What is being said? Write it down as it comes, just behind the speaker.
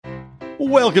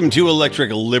Welcome to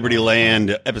Electric Liberty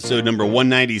Land, episode number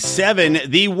 197,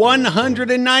 the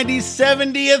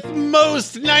 197th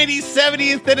most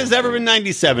 97th that has ever been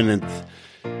 97th.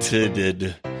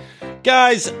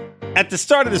 Guys, at the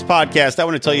start of this podcast, I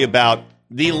want to tell you about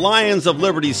the Lions of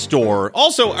Liberty store.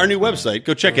 Also, our new website.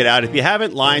 Go check it out. If you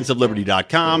haven't,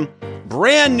 lionsofliberty.com.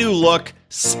 Brand new look.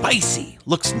 Spicy.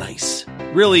 Looks nice.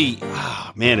 Really,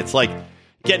 man, it's like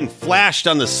getting flashed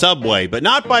on the subway, but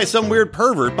not by some weird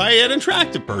pervert, by an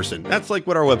attractive person. That's like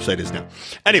what our website is now.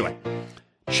 Anyway,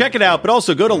 check it out, but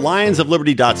also go to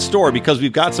lionsofliberty.store because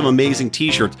we've got some amazing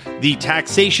t-shirts. The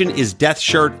Taxation is Death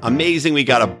shirt, amazing. We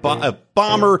got a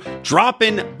bomber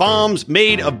dropping bombs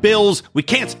made of bills. We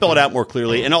can't spell it out more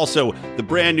clearly. And also the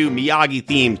brand new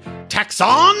Miyagi-themed Tax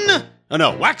On? Oh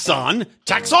no, Wax On,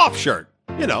 Tax Off shirt.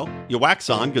 You know, you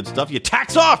wax on, good stuff. You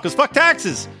tax off, because fuck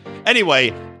taxes.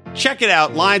 Anyway, check it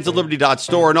out,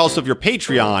 lionsofliberty.store. And also if you're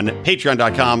Patreon,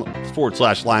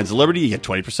 patreon.com/Lions of Liberty, you get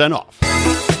 20% off.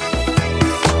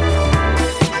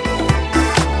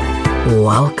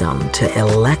 Welcome to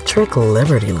Electric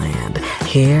Liberty Land,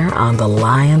 here on the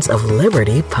Lions of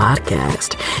Liberty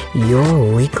podcast,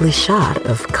 your weekly shot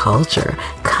of culture,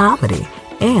 comedy,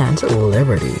 and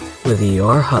liberty with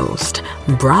your host,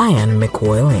 Brian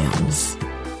McWilliams.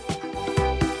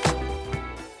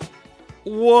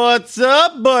 What's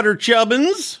up, butter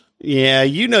chubbins? Yeah,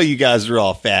 you know you guys are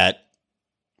all fat.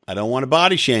 I don't want to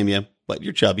body shame you, but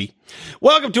you're chubby.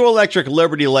 Welcome to Electric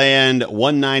Liberty Land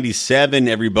 197,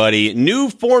 everybody. New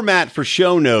format for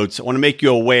show notes. I want to make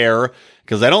you aware,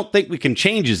 because I don't think we can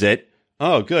change it.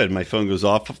 Oh, good. My phone goes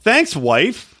off. Thanks,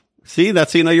 wife. See,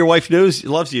 that's how you know your wife knows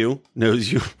you and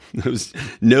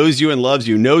loves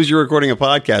you, knows you're recording a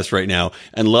podcast right now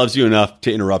and loves you enough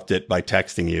to interrupt it by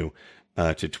texting you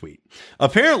to tweet.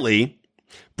 Apparently,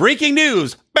 breaking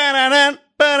news.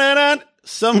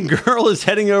 Some girl is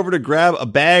heading over to grab a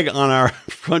bag on our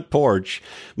front porch.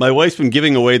 My wife's been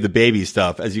giving away the baby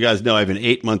stuff. As you guys know, I have an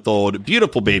 8-month-old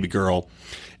beautiful baby girl.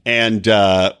 And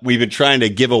we've been trying to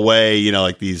give away,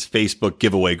 like these Facebook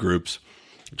giveaway groups,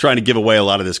 trying to give away a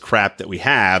lot of this crap that we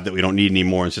have that we don't need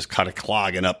anymore. It's just kind of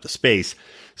clogging up the space.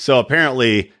 So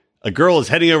apparently a girl is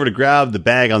heading over to grab the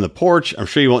bag on the porch. I'm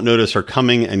sure you won't notice her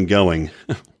coming and going.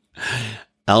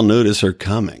 I'll notice her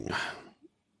coming.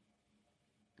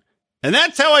 And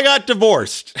that's how I got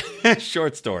divorced.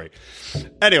 Short story.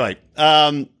 Anyway,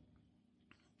 where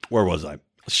was I?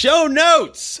 Show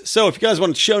notes. So if you guys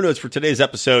want show notes for today's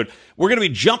episode, we're going to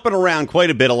be jumping around quite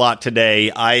a lot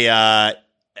today. I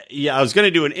was going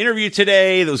to do an interview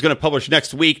today that was going to publish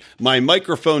next week. My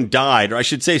microphone died, or I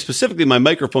should say specifically my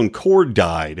microphone cord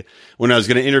died when I was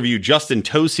going to interview Justin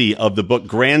Tosi of the book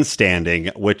Grandstanding,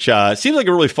 which seems like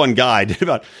a really fun guy. I did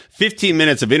about 15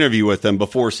 minutes of interview with him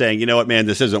before saying, you know what, man,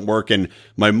 this isn't working.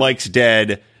 My mic's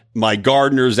dead. My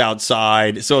gardener's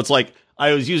outside. So it's like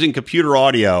I was using computer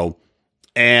audio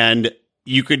and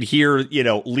you could hear,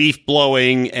 leaf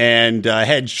blowing and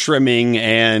hedge trimming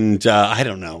and I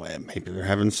don't know, maybe they're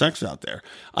having sex out there.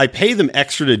 I pay them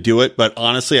extra to do it, but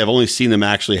honestly, I've only seen them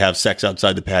actually have sex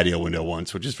outside the patio window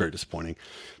once, which is very disappointing.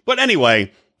 But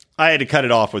anyway, I had to cut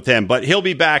it off with him, but he'll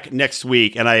be back next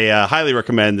week, and I highly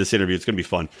recommend this interview. It's going to be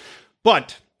fun.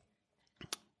 But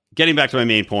getting back to my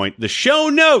main point, the show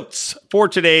notes for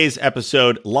today's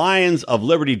episode,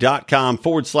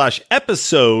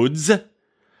 lionsofliberty.com/episodes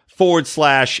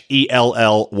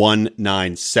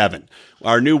 /ELL197.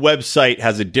 Our new website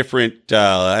has a different,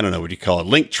 I don't know what you call it,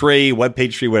 link tree,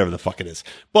 webpage tree, whatever the fuck it is.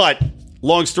 But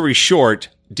long story short,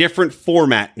 different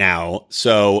format now.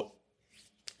 So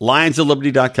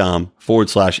lionsofliberty.com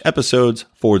 /episodes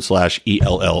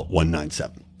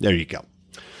 /ELL197. There you go.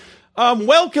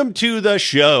 Welcome to the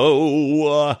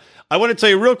show. I want to tell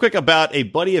you real quick about a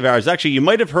buddy of ours. Actually, you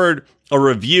might have heard a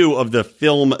review of the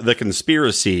film The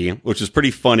Conspiracy, which was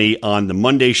pretty funny on the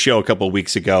Monday show a couple of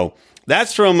weeks ago.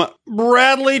 That's from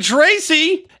Bradley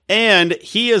Tracy. And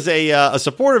he is a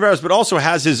supporter of ours, but also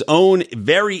has his own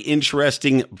very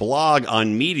interesting blog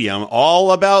on Medium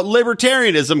all about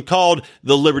libertarianism called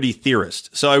The Liberty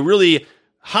Theorist. So I really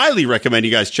highly recommend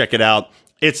you guys check it out.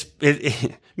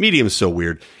 Medium's so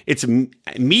weird. It's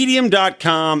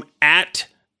medium.com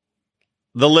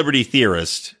 @The Liberty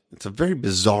Theorist. It's a very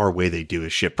bizarre way they do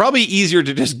his shit. Probably easier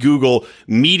to just Google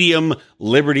medium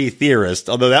liberty theorist,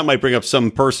 although that might bring up some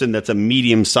person that's a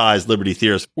medium-sized liberty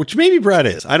theorist, which maybe Brad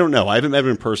is. I don't know. I haven't met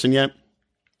him in person yet.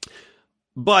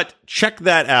 But check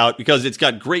that out because it's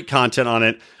got great content on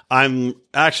it. I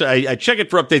check it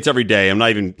for updates every day. I'm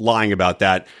not even lying about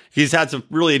that. He's had some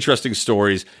really interesting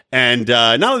stories. And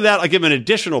not only that, I'll give him an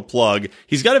additional plug.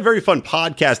 He's got a very fun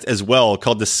podcast as well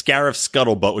called The Scarif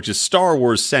Scuttlebutt, which is Star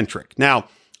Wars centric. Now,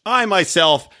 I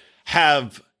myself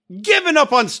have given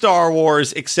up on Star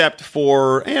Wars, except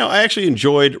for, I actually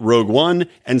enjoyed Rogue One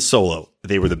and Solo.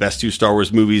 They were the best two Star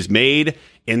Wars movies made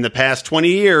in the past 20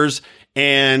 years.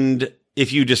 And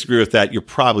if you disagree with that, you're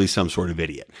probably some sort of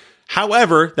idiot.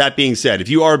 However, that being said, if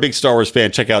you are a big Star Wars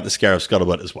fan, check out the Scarab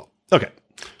Scuttlebutt as well. Okay,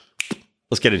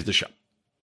 let's get into the show.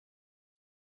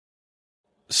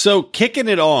 So kicking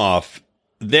it off,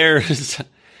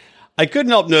 I couldn't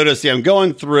help notice, I'm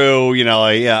going through,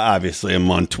 obviously I'm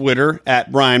on Twitter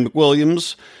at Brian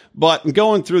McWilliams, but I'm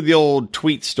going through the old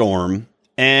tweet storm,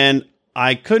 and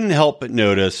I couldn't help but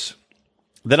notice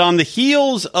that on the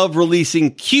heels of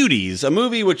releasing Cuties, a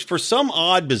movie which for some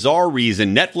odd, bizarre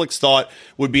reason, Netflix thought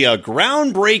would be a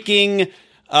groundbreaking,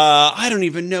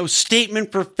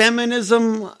 statement for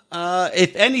feminism.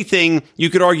 If anything, you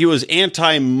could argue is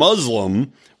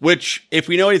anti-Muslim, which, if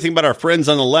we know anything about our friends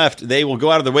on the left, they will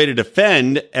go out of their way to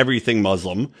defend everything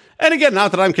Muslim. And again, not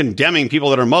that I'm condemning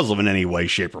people that are Muslim in any way,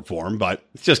 shape, or form, but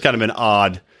it's just kind of an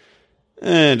odd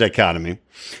dichotomy.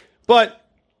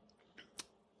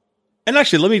 And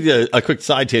actually, let me do a quick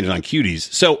side tangent on Cuties.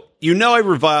 So, I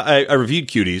reviewed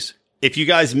Cuties. If you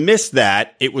guys missed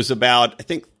that, it was about, I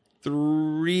think,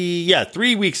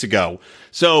 3 weeks ago.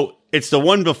 So, it's the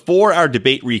one before our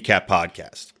debate recap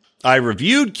podcast. I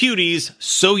reviewed Cuties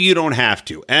so you don't have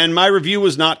to. And my review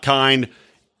was not kind,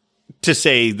 to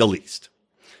say the least.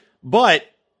 But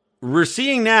we're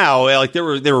seeing now, like there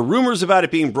were rumors about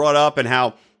it being brought up, and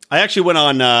how I actually went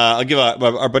on, I'll give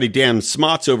our buddy Dan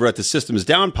Smots over at the Systems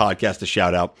Down podcast a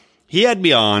shout out. He had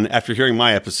me on after hearing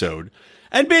my episode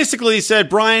and basically said,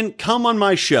 Brian, come on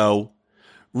my show,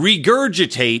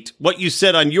 regurgitate what you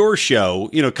said on your show,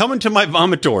 come into my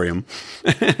vomitorium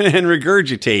and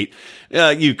regurgitate,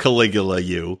 you Caligula,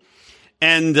 you,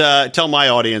 and tell my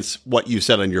audience what you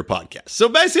said on your podcast. So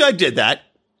basically I did that,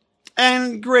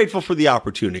 and grateful for the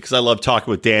opportunity because I love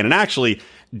talking with Dan. And actually,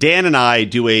 Dan and I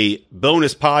do a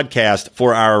bonus podcast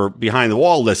for our Behind the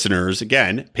Wall listeners.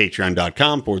 Again,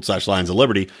 patreon.com/Lions of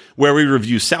Liberty, where we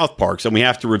review South Park. And we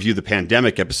have to review the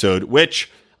pandemic episode,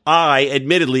 which I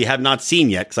admittedly have not seen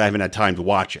yet because I haven't had time to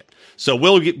watch it. So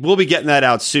we'll be getting that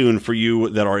out soon for you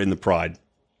that are in the Pride.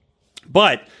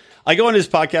 But I go on his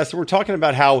podcast and we're talking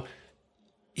about how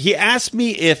he asked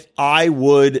me if I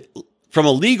would, from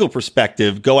a legal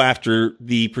perspective, go after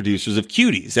the producers of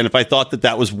Cuties and if I thought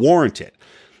that was warranted.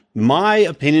 My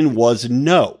opinion was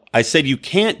no. I said you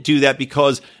can't do that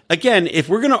because, again, if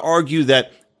we're going to argue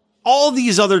that all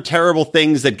these other terrible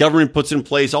things that government puts in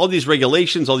place, all these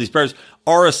regulations, all these barriers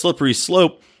are a slippery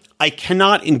slope, I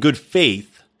cannot in good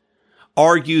faith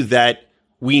argue that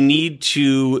we need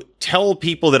to tell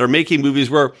people that are making movies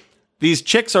where these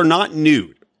chicks are not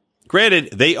nude. Granted,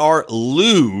 they are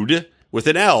lewd with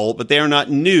an L, but they are not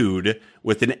nude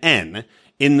with an N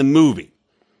in the movie.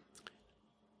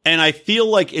 And I feel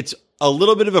like it's a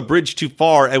little bit of a bridge too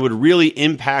far and would really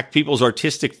impact people's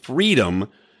artistic freedom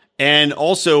and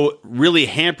also really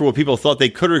hamper what people thought they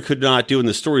could or could not do in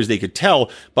the stories they could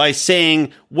tell by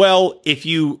saying, well, if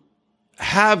you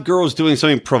have girls doing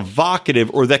something provocative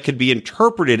or that could be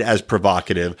interpreted as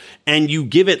provocative and you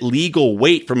give it legal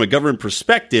weight from a government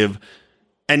perspective,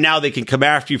 and now they can come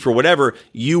after you for whatever,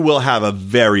 you will have a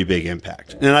very big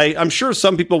impact. And I'm sure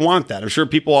some people want that. I'm sure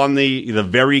people on the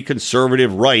very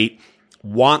conservative right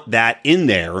want that in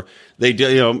there. They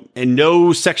do, and no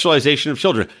sexualization of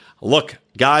children. Look,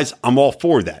 guys, I'm all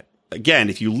for that. Again,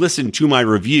 if you listen to my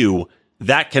review,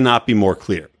 that cannot be more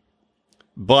clear.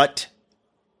 But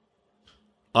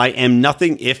I am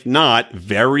nothing if not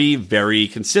very, very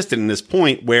consistent in this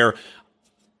point where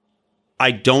I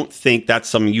don't think that's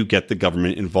something you get the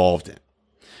government involved in.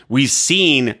 We've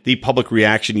seen the public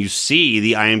reaction. You see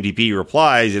the IMDb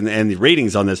replies and the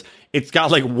ratings on this. It's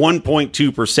got like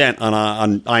 1.2%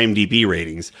 on IMDb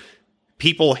ratings.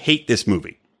 People hate this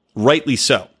movie. Rightly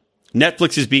so.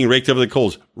 Netflix is being raked over the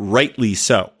coals. Rightly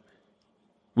so.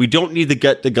 We don't need to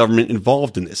get the government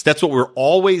involved in this. That's what we're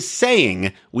always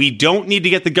saying. We don't need to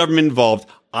get the government involved.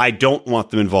 I don't want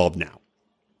them involved now.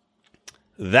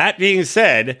 That being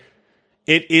said,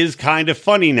 it is kind of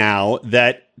funny now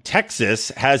that Texas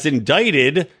has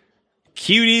indicted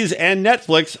Cuties and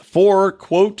Netflix for,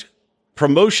 quote,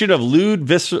 promotion of lewd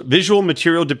visual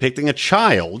material depicting a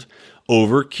child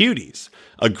over Cuties.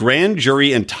 A grand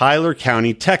jury in Tyler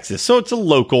County, Texas. So it's a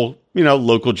local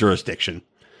jurisdiction.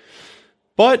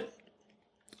 But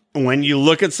when you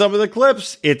look at some of the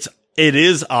clips, it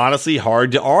is honestly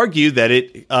hard to argue that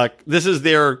this is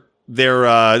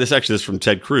this actually is from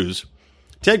Ted Cruz.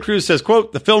 Ted Cruz says,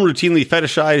 quote, the film routinely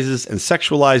fetishizes and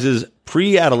sexualizes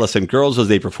pre-adolescent girls as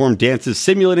they perform dances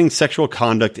simulating sexual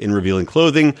conduct in revealing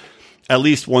clothing. at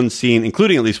least one scene,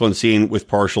 including at least one scene with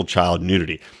partial child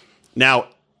nudity. Now,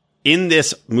 in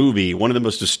this movie, one of the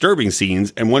most disturbing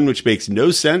scenes, and one which makes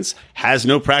no sense, has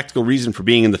no practical reason for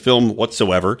being in the film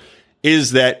whatsoever,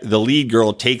 is that the lead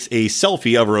girl takes a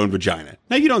selfie of her own vagina.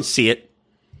 Now, you don't see it.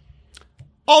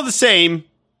 All the same,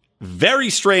 very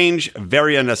strange,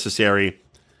 very unnecessary.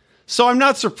 So I'm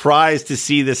not surprised to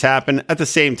see this happen. At the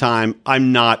same time,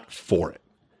 I'm not for it.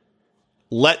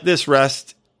 Let this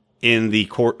rest in the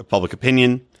court of public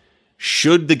opinion.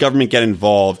 Should the government get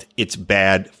involved, it's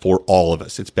bad for all of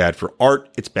us. It's bad for art.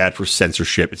 It's bad for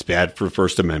censorship. It's bad for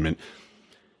First Amendment.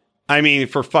 I mean,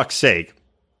 for fuck's sake,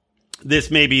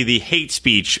 this may be the hate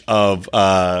speech of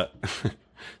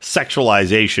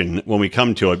sexualization when we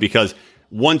come to it, because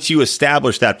once you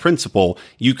establish that principle,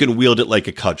 you can wield it like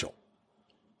a cudgel.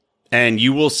 And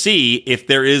you will see if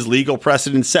there is legal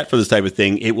precedent set for this type of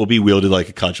thing, it will be wielded like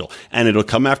a cudgel. And it'll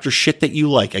come after shit that you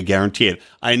like, I guarantee it.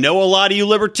 I know a lot of you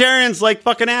libertarians like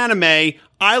fucking anime.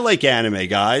 I like anime,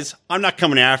 guys. I'm not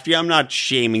coming after you. I'm not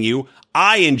shaming you.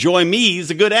 I enjoy me as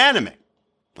a good anime.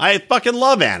 I fucking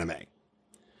love anime.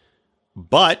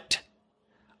 But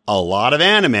a lot of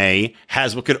anime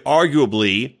has what could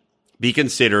arguably be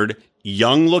considered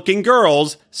young-looking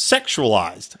girls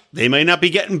sexualized. They may not be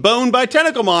getting boned by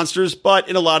tentacle monsters, but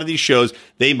in a lot of these shows,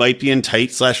 they might be in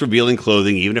tight/revealing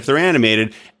clothing, even if they're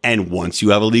animated. And once you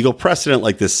have a legal precedent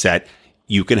like this set,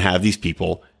 you can have these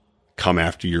people come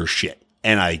after your shit.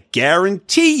 And I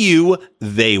guarantee you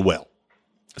they will.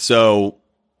 So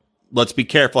let's be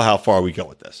careful how far we go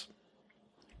with this.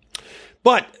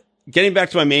 But getting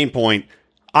back to my main point,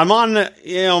 I'm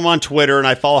on Twitter and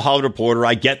I follow Hollywood Reporter.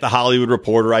 I get the Hollywood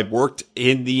Reporter. I've worked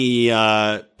in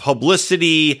the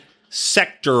publicity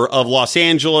sector of Los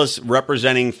Angeles,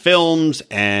 representing films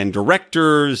and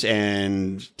directors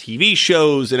and TV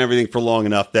shows and everything for long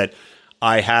enough that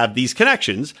I have these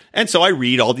connections. And so I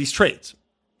read all these trades.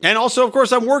 And also, of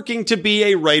course, I'm working to be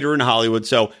a writer in Hollywood.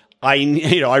 So I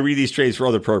read these trades for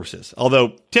other purposes.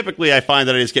 Although typically I find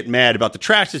that I just get mad about the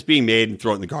trash that's being made and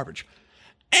throw it in the garbage.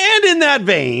 And in that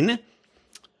vein,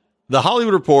 the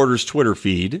Hollywood Reporter's Twitter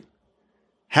feed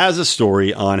has a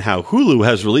story on how Hulu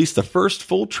has released the first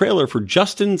full trailer for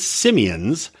Justin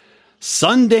Simeon's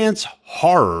Sundance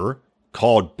horror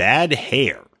called Bad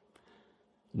Hair,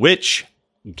 which,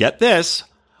 get this,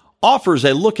 offers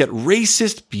a look at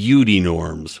racist beauty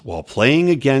norms while playing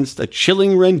against a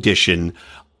chilling rendition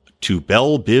to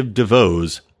Belle Biv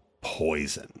DeVoe's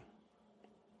Poison.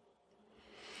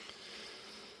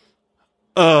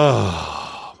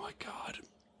 Oh, my God.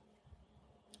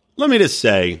 Let me just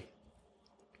say,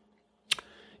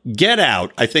 Get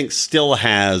Out, I think, still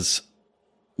has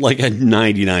like a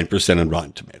 99% on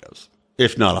Rotten Tomatoes,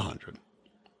 if not 100.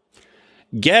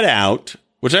 Get Out,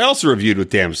 which I also reviewed with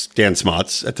Dan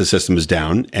Smots at The System Is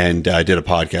Down, and I did a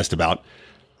podcast about.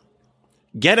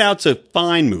 Get Out's a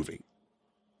fine movie.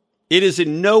 It is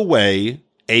in no way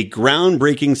a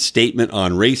groundbreaking statement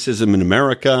on racism in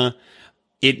America.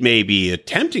 It may be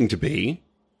attempting to be.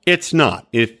 It's not.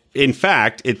 In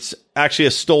fact, it's actually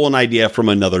a stolen idea from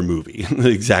another movie. The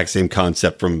exact same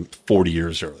concept from 40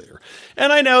 years earlier.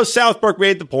 And I know South Park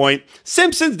made the point.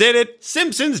 Simpsons did it.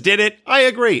 Simpsons did it. I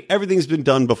agree. Everything's been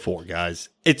done before, guys.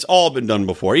 It's all been done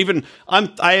before. Even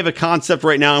I have a concept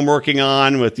right now I'm working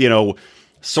on with,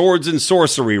 swords and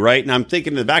sorcery, right? And I'm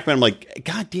thinking in the back of my mind, I'm like,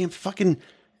 goddamn fucking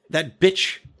that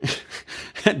bitch,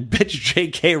 that bitch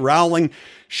J.K. Rowling.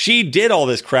 She did all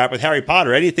this crap with Harry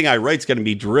Potter. Anything I write's going to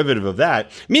be derivative of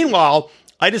that. Meanwhile,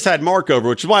 I just had Mark over,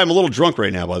 which is why I'm a little drunk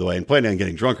right now, by the way, and planning on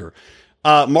getting drunker.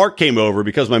 Mark came over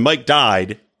because my mic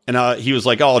died, and he was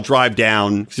like, I'll drive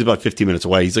down. He's about 15 minutes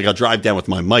away. He's like, I'll drive down with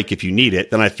my mic if you need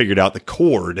it. Then I figured out the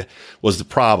cord was the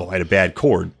problem. I had a bad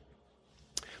cord.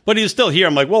 But he was still here.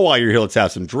 I'm like, well, while you're here, let's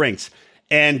have some drinks.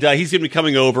 And he's going to be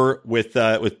coming over with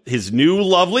his new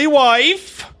lovely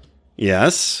wife.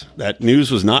 Yes, that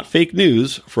news was not fake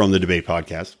news from the Debate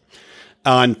Podcast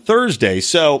on Thursday.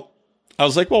 So I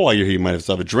was like, well, while you're here, you might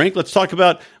have a drink. Let's talk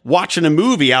about watching a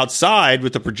movie outside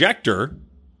with the projector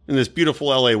in this beautiful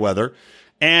LA weather.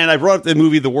 And I brought up the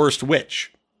movie The Worst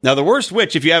Witch. Now, The Worst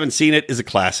Witch, if you haven't seen it, is a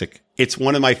classic. It's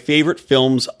one of my favorite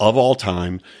films of all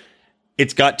time.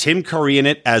 It's got Tim Curry in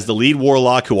it as the lead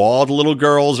warlock who all the little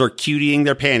girls are cutying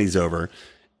their panties over.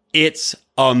 It's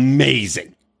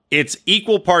amazing. It's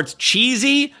equal parts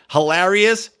cheesy,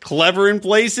 hilarious, clever in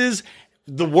places,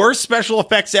 the worst special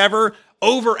effects ever,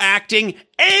 overacting,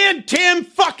 and Tim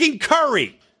fucking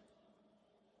Curry.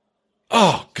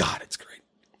 Oh, God, it's great.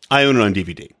 I own it on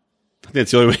DVD.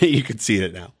 That's the only way you can see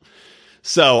it now.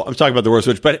 So I'm talking about The Worst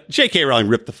Witch, but J.K. Rowling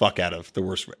ripped the fuck out of The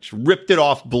Worst Witch. Ripped it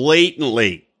off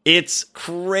blatantly. It's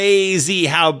crazy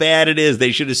how bad it is.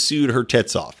 They should have sued her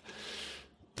tits off.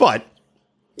 But,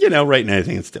 writing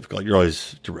anything that's difficult, you're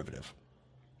always derivative.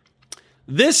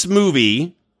 This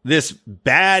movie, this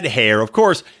bad hair, of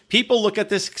course, people look at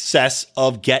the success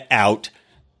of Get Out,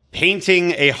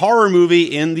 painting a horror movie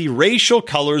in the racial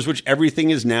colors, which everything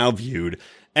is now viewed.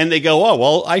 And they go, oh,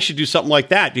 well, I should do something like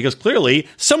that because clearly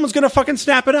someone's going to fucking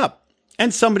snap it up.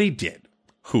 And somebody did.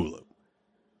 Hulu.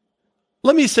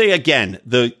 Let me say again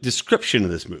the description of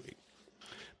this movie.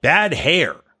 Bad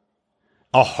Hair,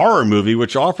 a horror movie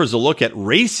which offers a look at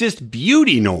racist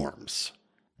beauty norms.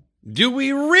 Do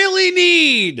we really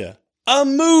need a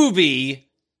movie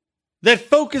that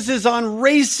focuses on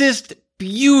racist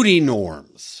beauty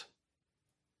norms?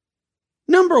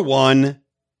 Number one,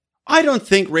 I don't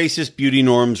think racist beauty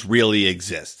norms really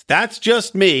exist. That's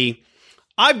just me.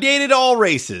 I've dated all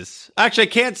races. Actually,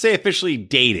 I can't say officially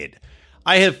dated.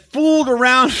 I have fooled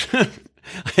around.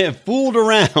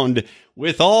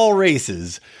 With all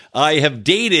races. I have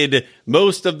dated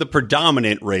most of the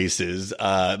predominant races.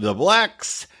 The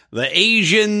blacks, the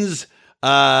Asians,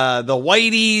 the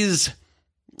whiteys.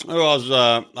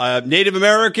 Native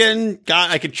American.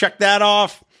 I could check that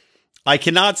off. I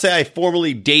cannot say I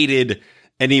formally dated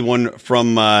anyone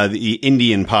from the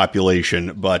Indian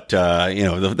population, but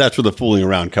that's where the fooling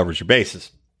around covers your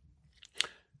bases.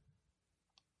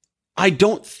 I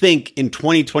don't think in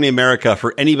 2020 America,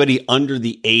 for anybody under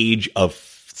the age of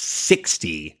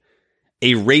 60,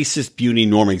 a racist beauty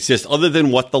norm exists other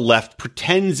than what the left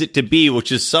pretends it to be,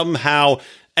 which is somehow,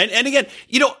 and again,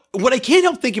 what I can't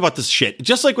help thinking about this shit,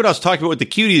 just like what I was talking about with the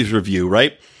Cuties review,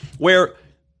 right? Where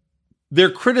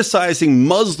they're criticizing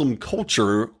Muslim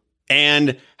culture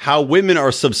and how women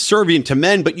are subservient to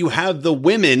men, but you have the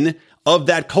women of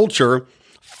that culture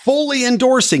fully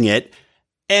endorsing it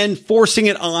and forcing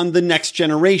it on the next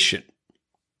generation.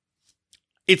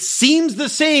 It seems the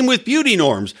same with beauty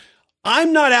norms.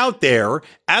 I'm not out there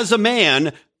as a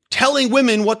man telling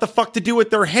women what the fuck to do with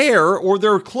their hair or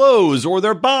their clothes or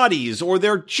their bodies or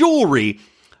their jewelry.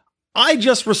 I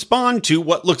just respond to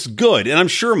what looks good. And I'm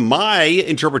sure my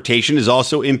interpretation is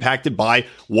also impacted by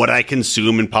what I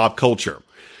consume in pop culture.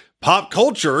 Pop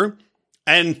culture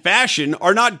and fashion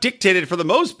are not dictated for the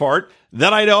most part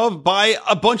that I know of by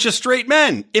a bunch of straight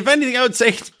men. If anything, I would say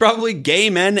it's probably gay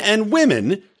men and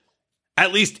women,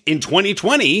 at least in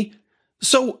 2020.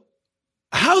 So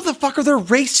how the fuck are there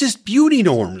racist beauty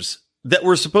norms that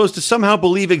we're supposed to somehow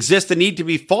believe exist and need to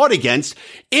be fought against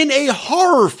in a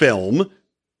horror film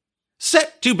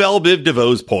set to Belle Biv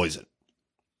DeVoe's Poison?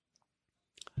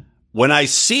 When I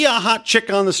see a hot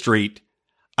chick on the street,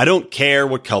 I don't care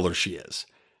what color she is.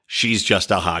 She's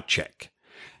just a hot chick.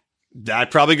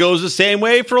 That probably goes the same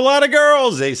way for a lot of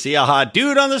girls. They see a hot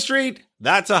dude on the street.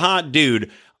 That's a hot dude.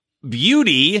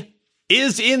 Beauty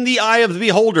is in the eye of the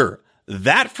beholder.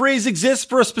 That phrase exists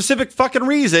for a specific fucking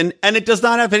reason, and it does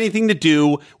not have anything to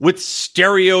do with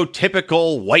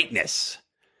stereotypical whiteness.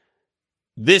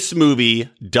 This movie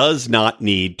does not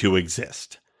need to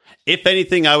exist. If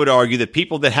anything, I would argue that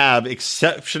people that have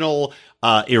exceptional,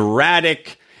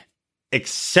 erratic,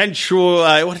 eccentric,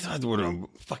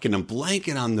 I'm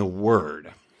blanking on the word.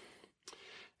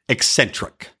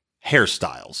 Eccentric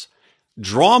hairstyles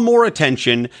draw more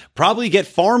attention, probably get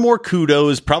far more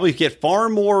kudos, probably get far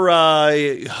more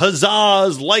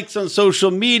huzzas, likes on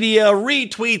social media,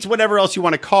 retweets, whatever else you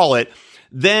want to call it,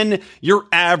 than your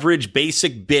average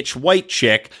basic bitch white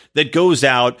chick that goes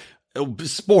out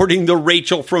sporting the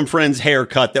Rachel from Friends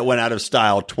haircut that went out of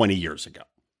style 20 years ago.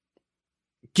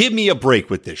 Give me a break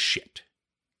with this shit.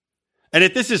 And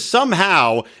if this is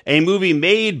somehow a movie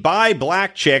made by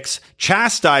black chicks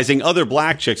chastising other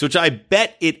black chicks, which I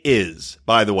bet it is,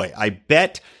 by the way, I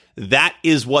bet that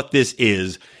is what this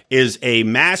is a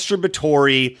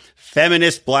masturbatory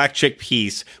feminist black chick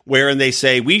piece wherein they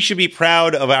say we should be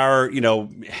proud of our,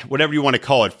 whatever you want to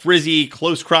call it, frizzy,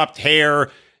 close cropped hair,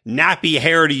 nappy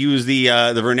hair, to use the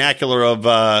vernacular of,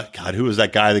 God, who was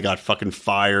that guy that got fucking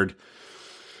fired?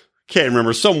 Can't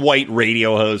remember. Some white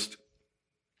radio host.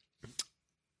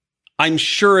 I'm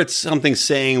sure it's something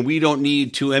saying we don't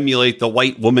need to emulate the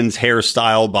white woman's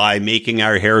hairstyle by making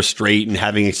our hair straight and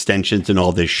having extensions and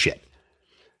all this shit.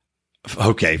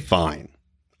 Okay, fine.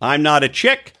 I'm not a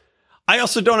chick. I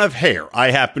also don't have hair. I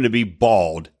happen to be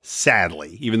bald,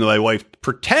 sadly. Even though my wife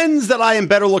pretends that I am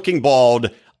better looking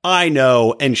bald, I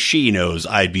know and she knows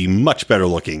I'd be much better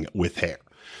looking with hair.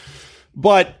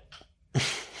 But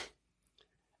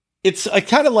it's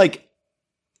kind of like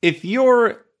if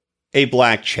you're a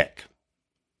black chick,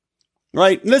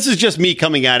 right? And this is just me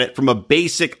coming at it from a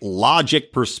basic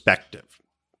logic perspective.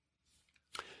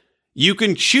 You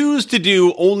can choose to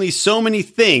do only so many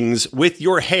things with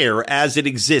your hair as it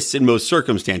exists in most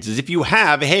circumstances. If you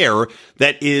have hair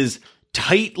that is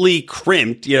tightly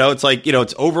crimped, it's like,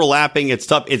 it's overlapping, it's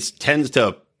tough, it tends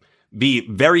to be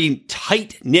very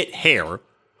tight knit hair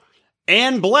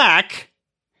and black,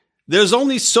 there's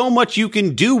only so much you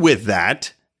can do with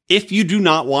that if you do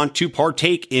not want to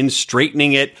partake in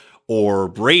straightening it or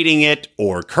braiding it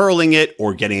or curling it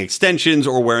or getting extensions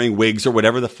or wearing wigs or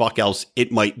whatever the fuck else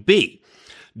it might be.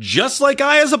 Just like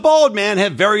I, as a bald man,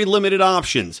 have very limited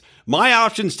options. My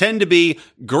options tend to be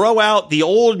grow out the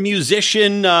old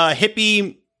musician,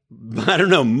 hippie,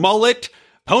 mullet,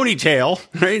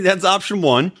 ponytail, right? That's option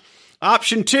 1.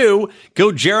 Option 2,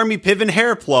 go Jeremy Piven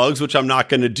hair plugs, which I'm not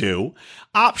going to do.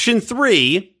 Option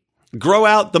 3, grow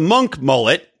out the monk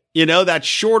mullet, that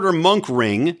shorter monk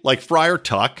ring like Friar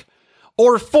Tuck.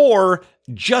 Or 4,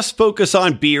 just focus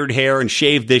on beard hair and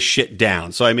shave this shit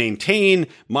down. So I maintain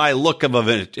my look of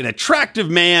an attractive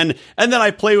man, and then I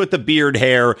play with the beard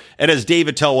hair. And as Dave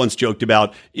Attell once joked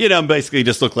about, basically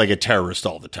just look like a terrorist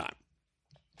all the time.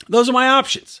 Those are my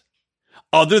options.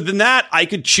 Other than that, I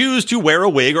could choose to wear a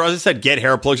wig or, as I said, get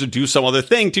hair plugs or do some other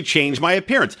thing to change my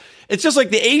appearance. It's just like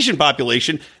the Asian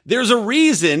population. There's a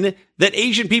reason that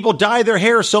Asian people dye their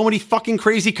hair so many fucking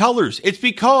crazy colors. It's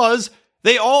because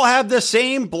they all have the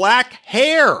same black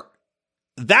hair.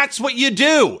 That's what you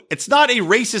do. It's not a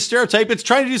racist stereotype. It's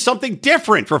trying to do something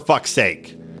different, for fuck's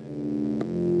sake.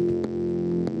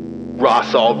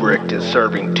 Ross Ulbricht is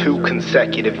serving 2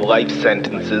 consecutive life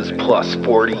sentences plus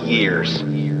 40 years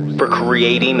for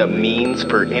creating a means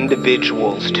for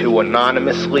individuals to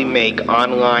anonymously make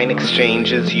online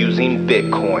exchanges using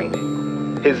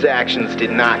Bitcoin. His actions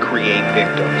did not create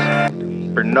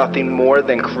victims. For nothing more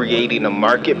than creating a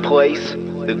marketplace,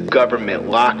 the government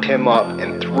locked him up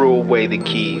and threw away the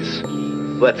keys.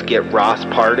 Let's get Ross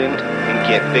pardoned and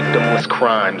get victimless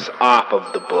crimes off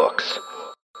of the books.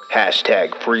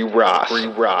 Hashtag free Ross. Free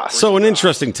Ross. So an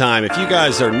interesting time. If you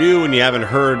guys are new and you haven't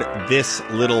heard this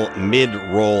little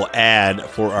mid-roll ad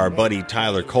for our buddy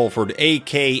Tyler Colford,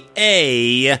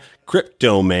 a.k.a.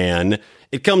 Crypto Man,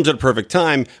 it comes at a perfect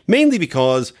time, mainly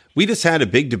because we just had a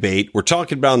big debate. We're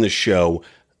talking about on this show.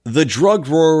 The drug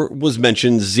war was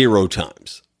mentioned 0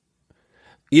 times.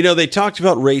 They talked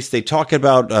about race. They talk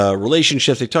about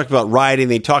relationships. They talk about rioting.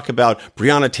 They talk about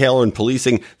Breonna Taylor and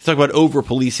policing. They talk about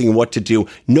over-policing and what to do.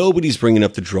 Nobody's bringing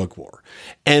up the drug war.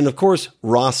 And, of course,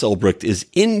 Ross Ulbricht is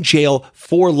in jail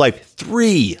for life.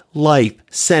 3 life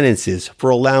sentences for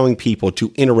allowing people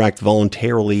to interact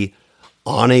voluntarily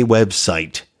on a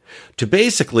website to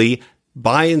basically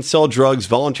buy and sell drugs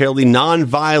voluntarily,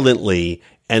 non-violently,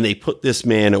 and they put this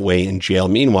man away in jail.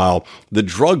 Meanwhile, the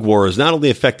drug war has not only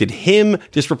affected him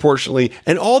disproportionately,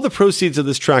 and all the proceeds of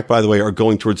this track, by the way, are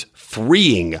going towards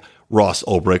freeing Ross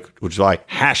Ulbricht, which is why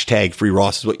hashtag free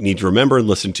Ross is what you need to remember and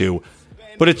listen to.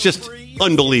 But it's just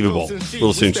unbelievable. We're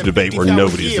listening to a debate where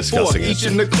nobody's discussing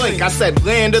it. I said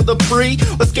land of the free,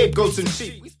 scapegoats and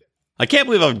sheep. I can't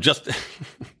believe I'm just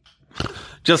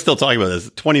still talking about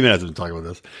this. 20 minutes of talking about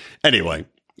this. Anyway,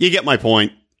 you get my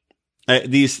point.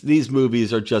 These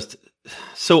movies are just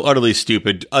so utterly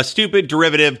stupid. A stupid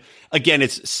derivative. Again,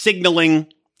 it's signaling.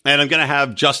 And I'm going to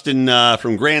have Justin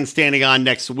from Grandstanding on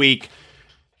next week.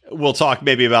 We'll talk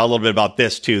maybe about a little bit about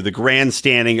this too. The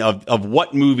grandstanding of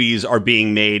what movies are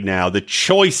being made now. The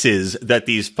choices that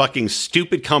these fucking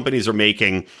stupid companies are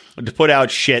making to put out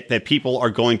shit that people are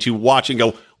going to watch and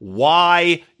go,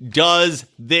 why does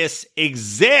this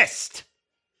exist?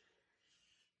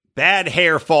 Bad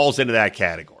hair falls into that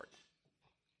category.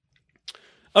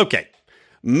 Okay,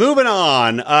 moving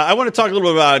on. I want to talk a little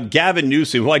bit about Gavin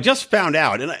Newsom, who I just found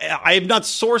out, and I have not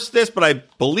sourced this, but I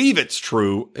believe it's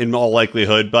true in all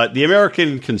likelihood, but the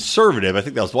American Conservative, I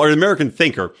think that was, or the American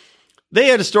Thinker, they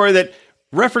had a story that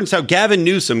referenced how Gavin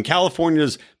Newsom,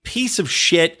 California's piece of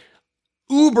shit,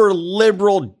 uber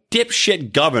liberal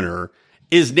dipshit governor,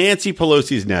 is Nancy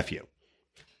Pelosi's nephew.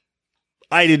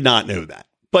 I did not know that,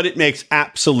 but it makes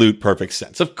absolute perfect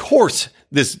sense. Of course,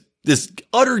 this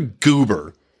utter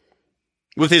goober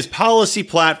with his policy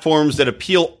platforms that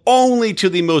appeal only to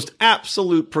the most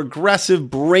absolute progressive,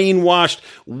 brainwashed,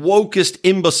 wokest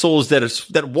imbeciles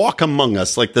that walk among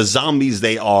us like the zombies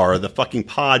they are, the fucking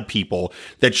pod people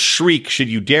that shriek should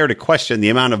you dare to question the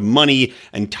amount of money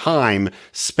and time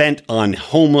spent on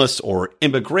homeless or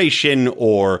immigration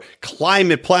or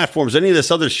climate platforms, any of this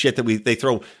other shit that they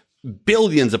throw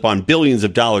billions upon billions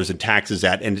of dollars in taxes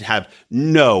at and have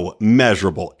no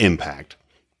measurable impact.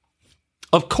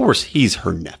 Of course, he's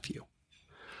her nephew.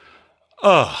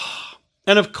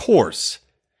 And of course,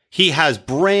 he has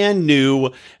brand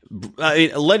new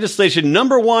legislation.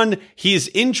 Number one, he's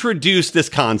introduced this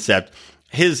concept,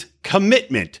 his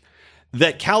commitment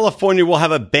that California will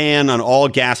have a ban on all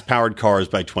gas-powered cars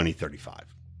by 2035.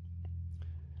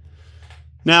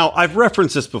 Now, I've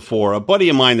referenced this before. A buddy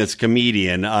of mine that's a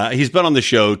comedian, he's been on the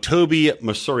show, Toby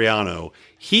Masoriano.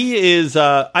 He is,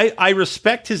 I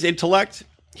respect his intellect.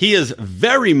 He is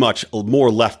very much more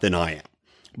left than I am.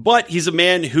 But he's a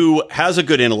man who has a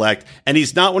good intellect, and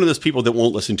he's not one of those people that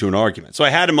won't listen to an argument. So I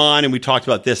had him on, and we talked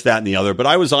about this, that, and the other. But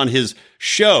I was on his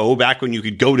show back when you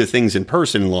could go to things in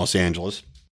person in Los Angeles,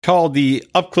 called the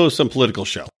Up Close and Political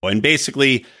Show. And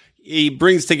basically, he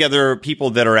brings together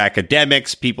people that are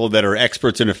academics, people that are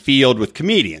experts in a field with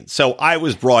comedians. So I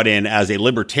was brought in as a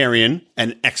libertarian,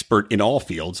 an expert in all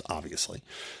fields, obviously.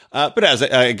 But as,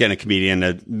 again, a comedian,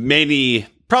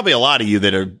 probably a lot of you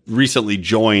that are recently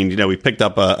joined, we picked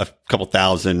up a couple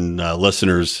thousand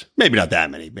listeners, maybe not that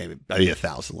many, maybe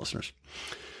 1,000 listeners.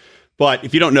 But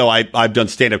if you don't know, I've done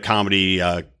stand-up comedy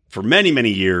for many, many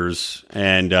years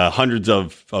and hundreds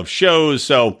of shows.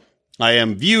 So I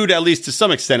am viewed, at least to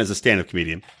some extent, as a stand-up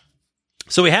comedian.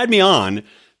 So he had me on,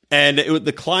 and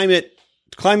the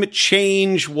climate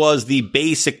change was the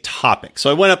basic topic. So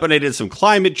I went up and I did some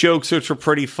climate jokes, which were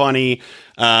pretty funny.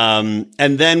 And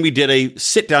then we did a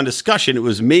sit-down discussion. It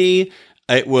was me.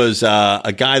 It was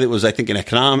a guy that was, I think, an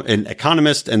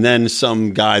economist, and then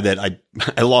some guy that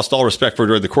I lost all respect for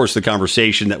during the course of the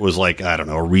conversation that was like, I don't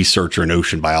know, a researcher in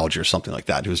ocean biology or something like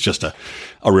that. It was just a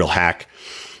real hack.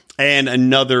 And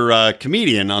another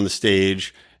comedian on the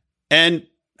stage, and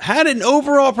had an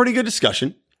overall pretty good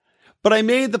discussion. But I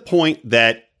made the point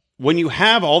that when you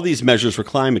have all these measures for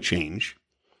climate change,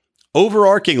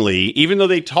 overarchingly, even though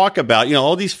they talk about,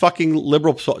 all these fucking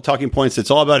liberal talking points,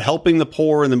 it's all about helping the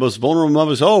poor and the most vulnerable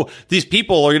mothers. Oh, these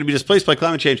people are going to be displaced by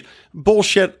climate change.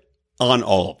 Bullshit on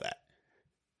all of that.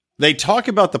 They talk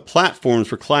about the platforms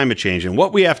for climate change and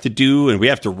what we have to do, and we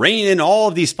have to rein in all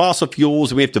of these fossil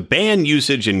fuels, and we have to ban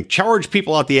usage and charge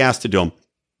people out the ass to do them.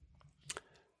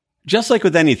 Just like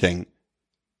with anything,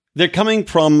 they're coming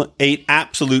from an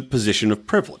absolute position of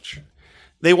privilege.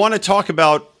 They want to talk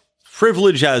about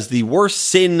privilege as the worst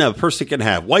sin a person can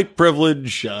have. White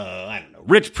privilege,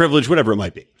 rich privilege, whatever it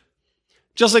might be.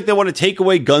 Just like they want to take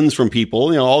away guns from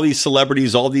people, all these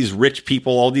celebrities, all these rich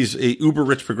people, all these uber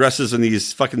rich progressives in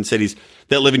these fucking cities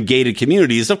that live in gated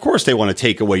communities. Of course, they want to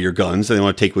take away your guns. And they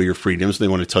want to take away your freedoms. And they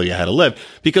want to tell you how to live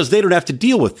because they don't have to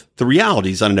deal with the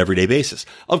realities on an everyday basis.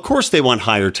 Of course, they want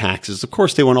higher taxes. Of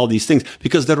course, they want all these things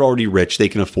because they're already rich. They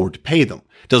can afford to pay them.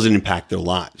 It doesn't impact their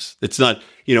lives. It's not,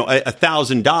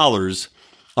 $1,000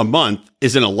 a month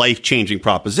isn't a life-changing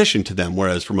proposition to them,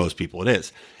 whereas for most people it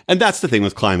is. And that's the thing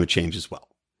with climate change as well.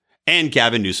 And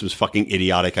Gavin Newsom's fucking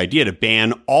idiotic idea to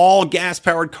ban all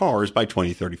gas-powered cars by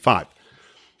 2035.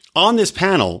 On this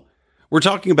panel, we're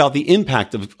talking about the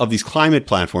impact of these climate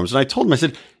platforms. And I told him, I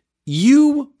said,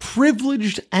 you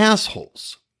privileged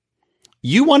assholes.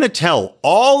 You want to tell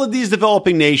all of these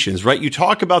developing nations, right? You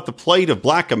talk about the plight of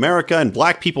Black America and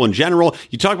Black people in general.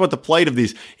 You talk about the plight of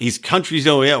these countries,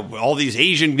 all these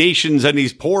Asian nations and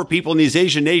these poor people in these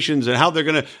Asian nations and how they're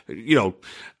going to,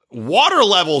 water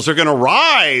levels are going to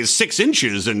rise 6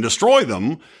 inches and destroy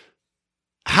them.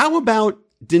 How about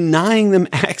denying them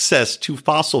access to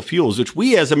fossil fuels, which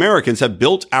we as Americans have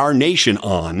built our nation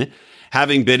on,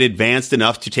 having been advanced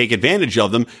enough to take advantage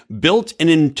of them, built an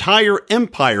entire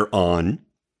empire on,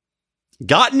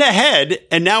 gotten ahead,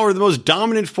 and now we're the most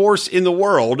dominant force in the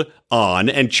world on.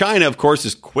 And China, of course,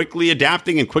 is quickly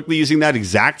adapting and quickly using that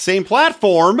exact same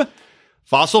platform,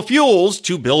 fossil fuels,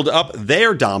 to build up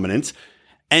their dominance.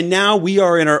 And now we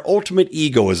are in our ultimate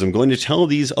egoism going to tell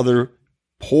these other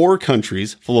poor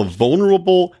countries full of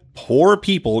vulnerable, poor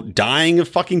people dying of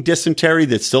fucking dysentery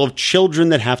that still have children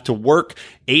that have to work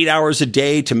 8 hours a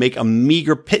day to make a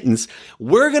meager pittance.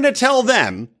 We're going to tell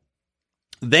them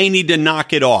they need to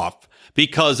knock it off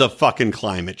because of fucking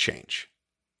climate change.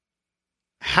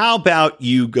 How about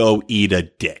you go eat a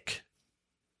dick?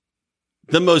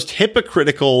 The most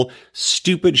hypocritical,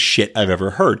 stupid shit I've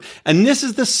ever heard. And this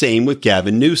is the same with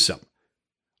Gavin Newsom.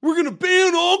 We're going to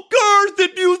ban all cars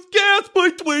that use gas by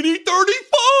 2035.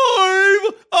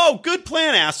 Oh, good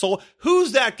plan, asshole.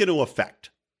 Who's that going to affect?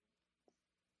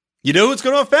 You know who it's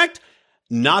going to affect?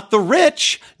 Not the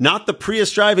rich, not the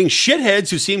Prius driving shitheads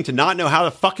who seem to not know how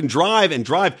to fucking drive and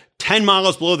drive 10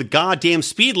 miles below the goddamn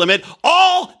speed limit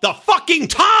all the fucking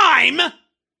time.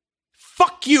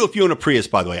 Fuck you if you own a Prius,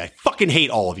 by the way. I fucking hate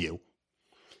all of you.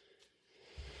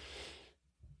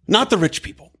 Not the rich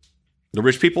people. The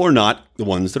rich people are not the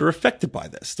ones that are affected by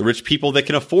this. The rich people that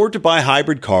can afford to buy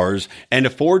hybrid cars and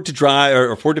afford to drive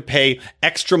or afford to pay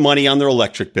extra money on their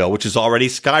electric bill, which is already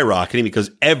skyrocketing because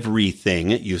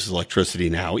everything uses electricity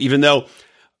now, even though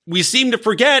we seem to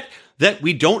forget that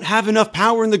we don't have enough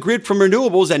power in the grid from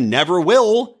renewables and never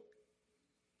will.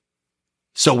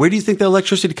 So where do you think the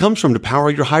electricity comes from to power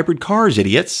your hybrid cars,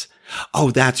 idiots?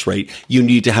 Oh, that's right. You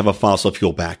need to have a fossil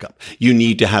fuel backup. You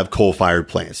need to have coal-fired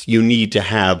plants. You need to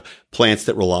have plants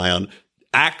that rely on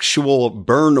actual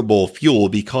burnable fuel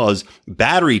because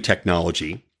battery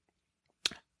technology,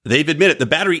 they've admitted, the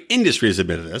battery industry has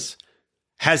admitted this,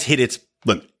 has hit its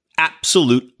limit,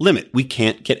 absolute limit. We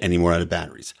can't get any more out of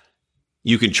batteries.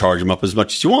 You can charge them up as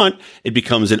much as you want. It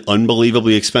becomes an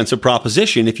unbelievably expensive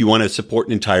proposition if you want to support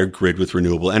an entire grid with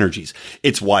renewable energies.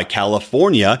 It's why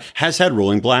California has had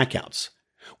rolling blackouts.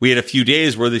 We had a few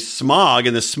days where the smog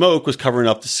and the smoke was covering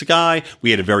up the sky. We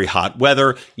had a very hot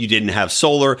weather. You didn't have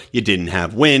solar. You didn't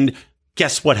have wind.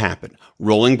 Guess what happened?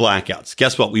 Rolling blackouts.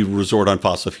 Guess what? We resort on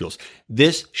fossil fuels.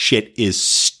 This shit is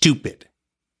stupid.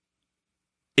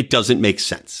 It doesn't make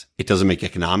sense. It doesn't make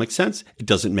economic sense. It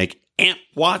doesn't make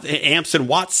amps and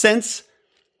watts sense.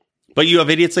 But you have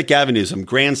idiots like Gavin Newsom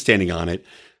grandstanding on it.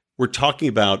 We're talking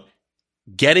about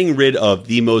getting rid of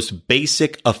the most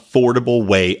basic, affordable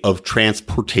way of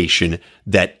transportation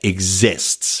that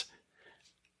exists.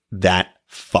 That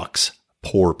fucks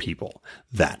poor people.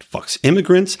 That fucks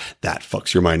immigrants. That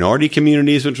fucks your minority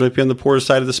communities, which might be on the poorer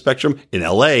side of the spectrum. In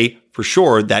LA, for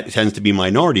sure, that tends to be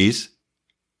minorities.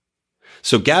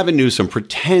 So Gavin Newsom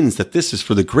pretends that this is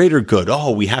for the greater good.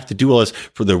 Oh, we have to do all this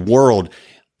for the world.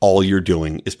 All you're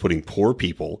doing is putting poor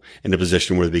people in a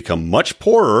position where they become much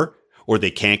poorer or they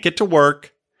can't get to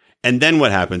work. And then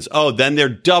what happens? Oh, then they're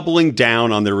doubling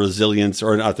down on their resilience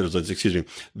or not their resilience, excuse me,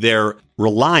 their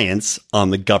reliance on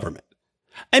the government.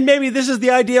 And maybe this is the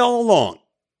idea all along.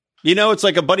 You know, it's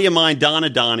like a buddy of mine, Don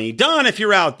Adani. Don, if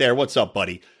you're out there, what's up,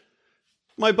 buddy?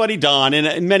 My buddy Don,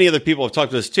 and many other people have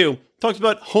talked to this too, talks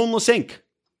about Homeless Inc.,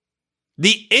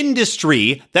 the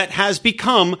industry that has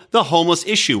become the homeless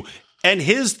issue. And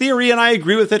his theory, and I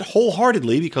agree with it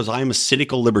wholeheartedly because I'm a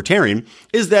cynical libertarian,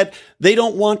 is that they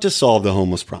don't want to solve the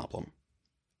homeless problem.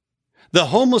 The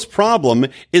homeless problem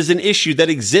is an issue that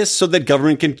exists so that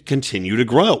government can continue to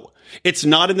grow. It's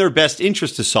not in their best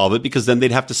interest to solve it because then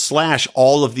they'd have to slash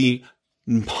all of the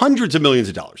hundreds of millions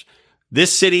of dollars.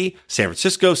 This city, San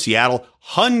Francisco, Seattle,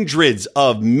 hundreds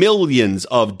of millions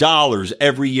of dollars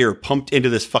every year pumped into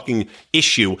this fucking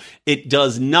issue. It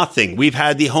does nothing. We've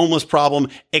had the homeless problem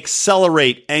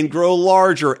accelerate and grow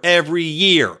larger every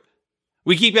year.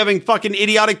 We keep having fucking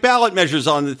idiotic ballot measures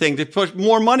on the thing to push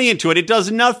more money into it. It does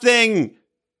nothing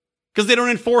because they don't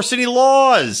enforce any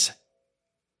laws.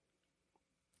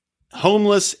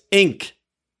 Homeless Inc.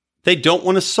 They don't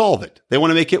want to solve it. They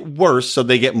want to make it worse so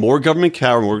they get more government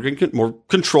power, more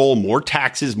control, more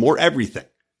taxes, more everything.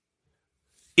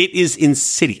 It is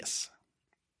insidious.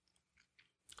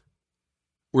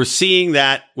 We're seeing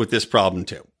that with this problem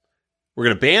too. We're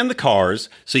going to ban the cars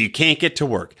so you can't get to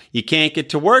work. You can't get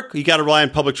to work, you got to rely on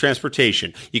public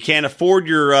transportation. You can't afford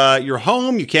your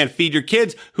home, you can't feed your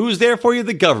kids. Who's there for you?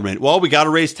 The government. Well, we got to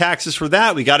raise taxes for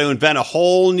that. We got to invent a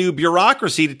whole new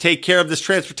bureaucracy to take care of this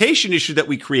transportation issue that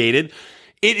we created.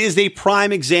 It is a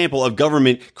prime example of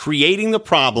government creating the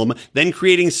problem, then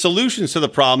creating solutions to the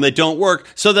problem that don't work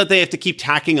so that they have to keep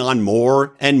tacking on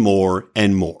more and more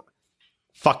and more.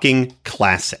 Fucking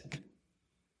classic.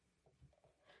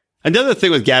 Another thing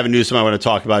with Gavin Newsom I want to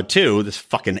talk about too, this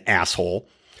fucking asshole,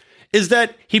 is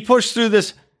that he pushed through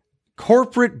this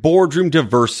corporate boardroom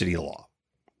diversity law.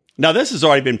 Now, this has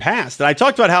already been passed. And I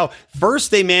talked about how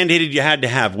first they mandated you had to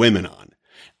have women on.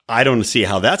 I don't see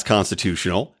how that's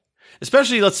constitutional,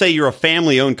 especially let's say you're a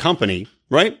family-owned company,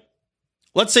 right?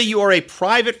 Let's say you are a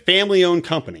private family-owned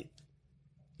company.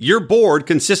 Your board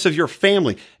consists of your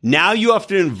family. Now you have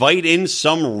to invite in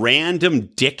some random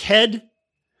dickhead.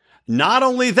 Not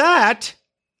only that,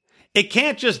 it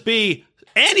can't just be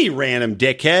any random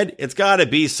dickhead. It's got to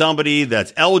be somebody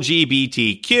that's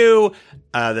LGBTQ,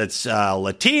 that's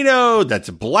Latino, that's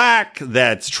black,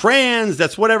 that's trans,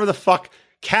 that's whatever the fuck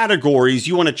categories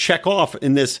you want to check off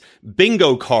in this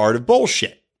bingo card of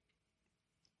bullshit.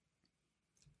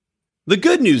 The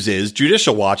good news is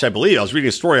Judicial Watch, I believe, I was reading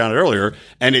a story on it earlier,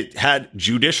 and it had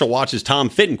Judicial Watch's Tom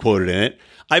Fitton quoted in it.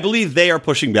 I believe they are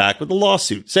pushing back with a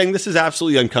lawsuit saying this is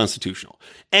absolutely unconstitutional.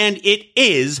 And it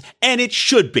is, and it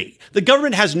should be. The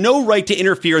government has no right to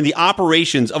interfere in the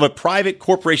operations of a private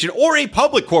corporation or a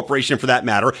public corporation for that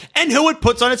matter, and who it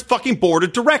puts on its fucking board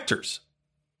of directors.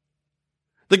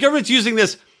 The government's using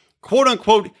this quote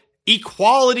unquote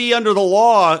equality under the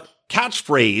law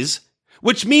catchphrase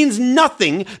which means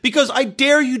nothing because I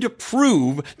dare you to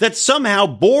prove that somehow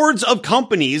boards of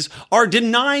companies are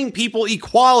denying people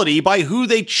equality by who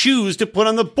they choose to put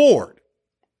on the board.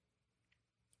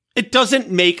 It doesn't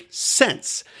make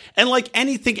sense. And like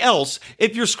anything else,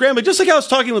 if you're scrambling, just like I was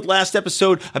talking with last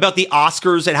episode about the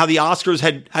Oscars and how the Oscars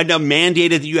had now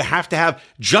mandated that you have to have,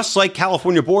 just like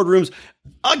California boardrooms,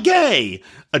 a gay,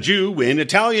 a Jew, an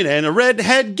Italian, and a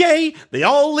redhead gay. They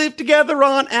all live together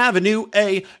on Avenue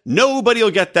A. Nobody will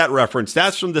get that reference.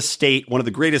 That's from The State, one of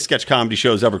the greatest sketch comedy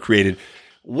shows ever created,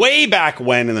 way back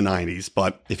when in the 90s.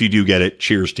 But if you do get it,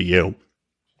 cheers to you.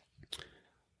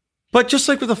 But just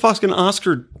like with the fucking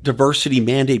Oscar diversity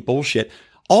mandate bullshit,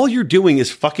 all you're doing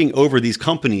is fucking over these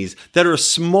companies that are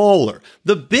smaller.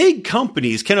 The big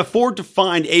companies can afford to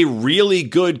find a really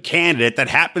good candidate that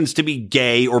happens to be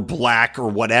gay or black or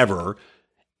whatever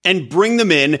and bring them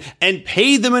in and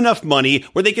pay them enough money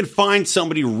where they can find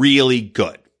somebody really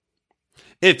good.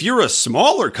 If you're a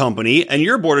smaller company and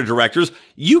your board of directors,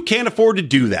 you can't afford to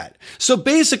do that. So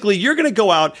basically, you're going to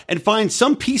go out and find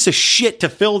some piece of shit to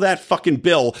fill that fucking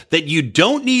bill that you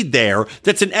don't need there.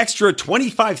 That's an extra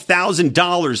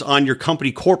 $25,000 on your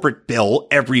company corporate bill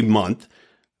every month.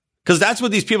 Because that's what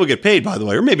these people get paid, by the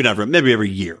way, or maybe not, maybe every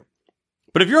year.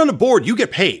 But if you're on the board, you get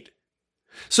paid.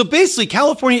 So basically,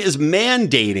 California is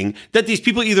mandating that these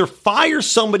people either fire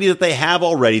somebody that they have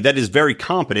already that is very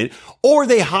competent, or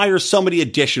they hire somebody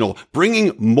additional,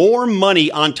 bringing more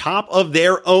money on top of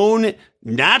their own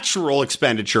natural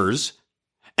expenditures.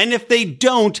 And if they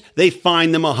don't, they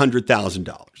fine them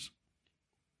 $100,000.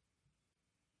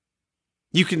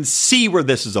 You can see where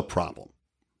this is a problem.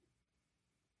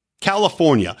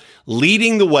 California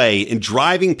leading the way in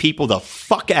driving people the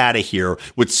fuck out of here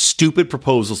with stupid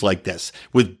proposals like this,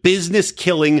 with business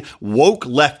killing, woke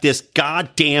leftist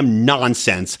goddamn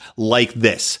nonsense like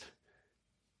this.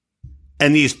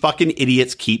 And these fucking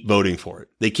idiots keep voting for it.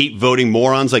 They keep voting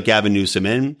morons like Gavin Newsom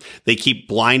in. They keep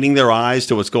blinding their eyes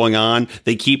to what's going on.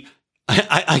 They keep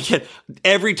I get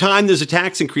every time there's a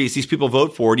tax increase, these people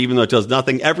vote for it, even though it does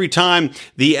nothing. Every time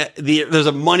there's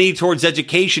a money towards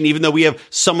education, even though we have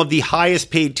some of the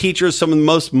highest paid teachers, some of the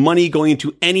most money going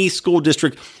into any school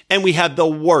district, and we have the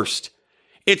worst.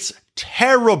 It's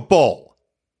terrible.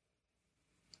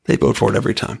 They vote for it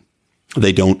every time.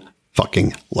 They don't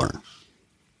fucking learn.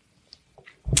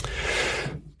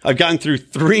 I've gotten through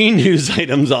 3 news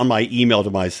items on my email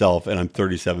to myself, and I'm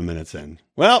 37 minutes in.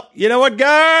 Well, you know what,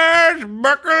 guys?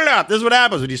 Buckle up. This is what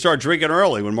happens when you start drinking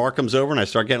early. When Mark comes over and I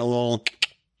start getting a little,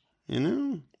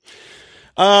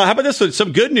 How about this one?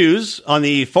 Some good news on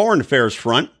the foreign affairs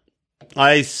front.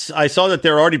 I saw that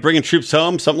they're already bringing troops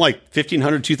home. Something like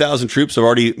 1,500, 2,000 troops have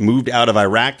already moved out of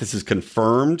Iraq. This is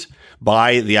confirmed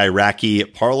by the Iraqi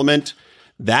parliament.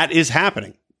 That is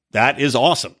happening. That is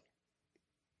awesome.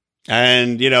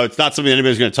 And, it's not something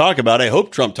anybody's going to talk about. I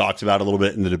hope Trump talks about it a little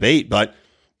bit in the debate, but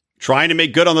trying to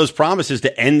make good on those promises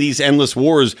to end these endless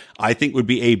wars, I think would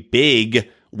be a big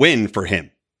win for him.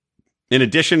 In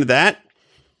addition to that,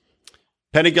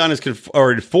 Pentagon has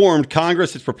informed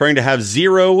Congress it's preparing to have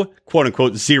zero, quote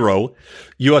unquote, zero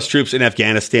U.S. troops in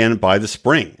Afghanistan by the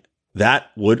spring.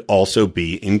 That would also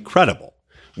be incredible.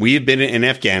 We have been in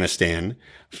Afghanistan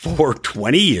for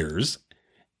 20 years.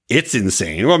 It's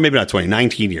insane. Well, maybe not 20,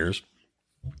 19 years.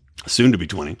 Soon to be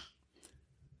 20.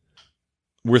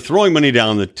 We're throwing money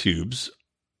down the tubes.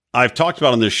 I've talked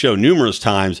about on this show numerous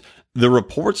times, the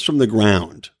reports from the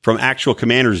ground, from actual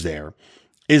commanders there,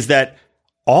 is that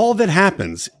all that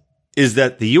happens is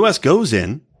that the U.S. goes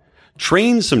in,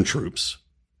 trains some troops,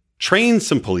 trains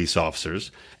some police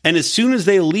officers, and as soon as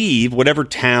they leave whatever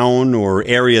town or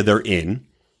area they're in,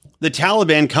 the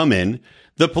Taliban come in.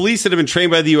 The police that have been trained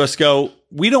by the U.S. go,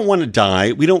 we don't want to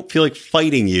die. We don't feel like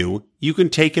fighting you. You can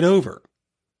take it over.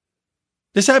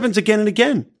 This happens again and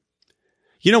again.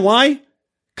 You know why?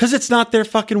 Because it's not their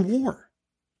fucking war.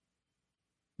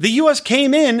 The U.S.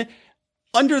 came in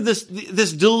under this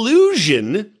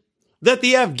delusion that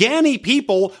the Afghani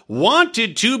people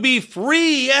wanted to be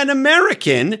free and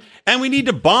American, and we need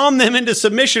to bomb them into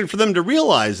submission for them to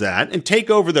realize that and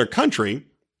take over their country.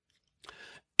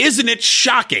 Isn't it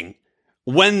shocking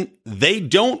when they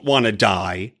don't want to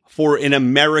die for an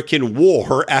American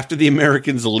war after the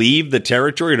Americans leave the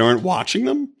territory and aren't watching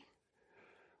them?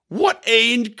 What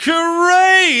a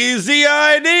crazy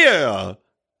idea.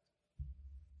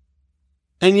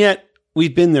 And yet,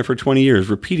 we've been there for 20 years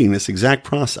repeating this exact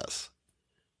process.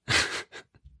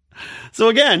 So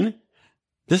again,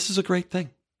 this is a great thing.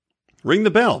 Ring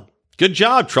the bell. Good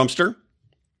job, Trumpster.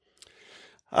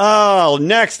 Oh,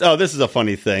 next. Oh, this is a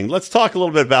funny thing. Let's talk a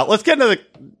little bit about, let's get into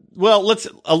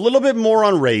a little bit more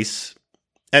on race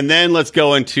And then let's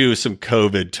go into some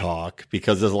COVID talk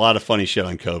because there's a lot of funny shit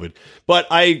on COVID. But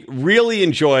I really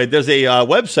enjoyed, there's a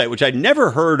website which I'd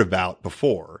never heard about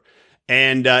before.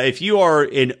 And if you are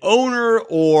an owner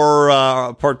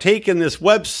or partake in this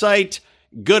website,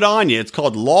 good on you. It's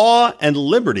called Law and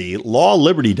Liberty,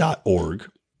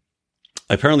 lawliberty.org.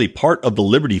 Apparently part of the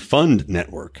Liberty Fund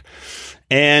Network.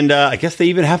 And I guess they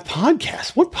even have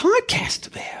podcasts. What podcasts do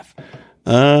they have?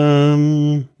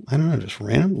 I don't know, just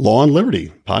random. Law and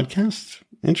Liberty podcast.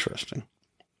 Interesting.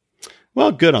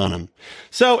 Well, good on them.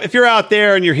 So if you're out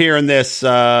there and you're hearing this,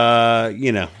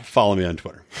 follow me on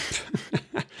Twitter.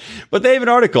 But they have an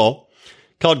article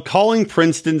called Calling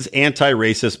Princeton's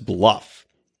Anti-Racist Bluff.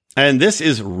 And this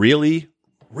is really,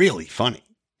 really funny.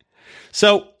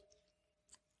 So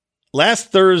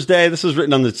last Thursday, this was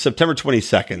written on the September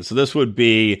 22nd. So this would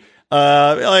be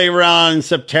around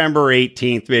September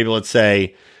 18th, maybe, let's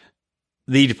say.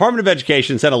 The Department of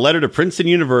Education sent a letter to Princeton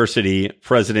University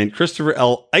President Christopher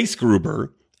L.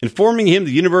 Eisgruber informing him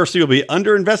the university will be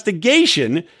under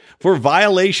investigation for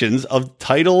violations of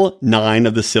Title IX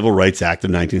of the Civil Rights Act of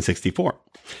 1964.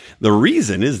 The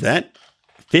reason is that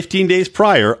 15 days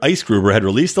prior, Eisgruber had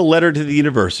released a letter to the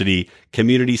university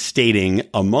community stating,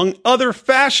 among other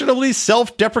fashionably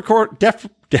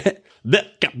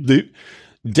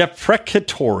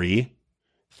deprecatory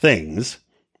things,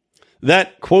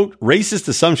 that, quote, racist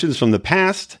assumptions from the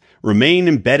past remain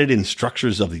embedded in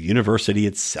structures of the university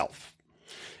itself.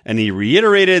 And he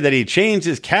reiterated that he changed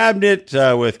his cabinet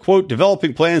with, quote,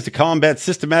 developing plans to combat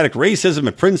systematic racism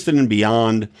at Princeton and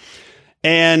beyond.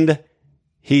 And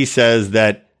he says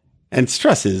that, and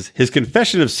stresses, his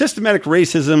confession of systematic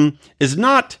racism is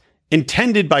not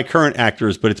intended by current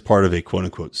actors, but it's part of a, quote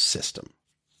unquote, system.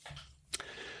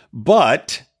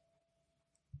 But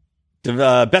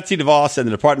Betsy DeVos and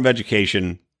the Department of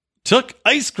Education took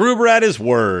Eisgruber at his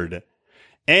word,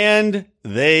 and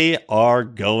they are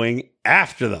going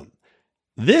after them.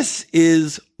 This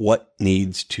is what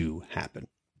needs to happen.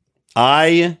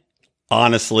 I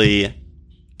honestly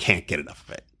can't get enough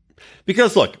of it.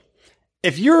 Because look,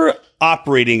 if you're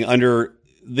operating under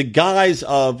the guise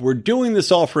of we're doing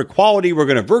this all for equality, we're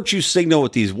going to virtue signal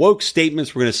with these woke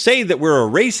statements, we're going to say that we're a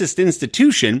racist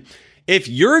institution. If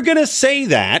you're going to say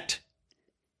that,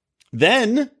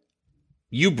 then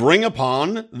you bring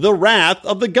upon the wrath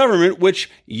of the government, which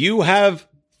you have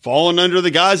fallen under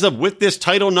the guise of with this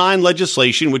Title IX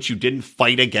legislation, which you didn't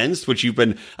fight against, which you've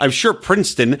been, I'm sure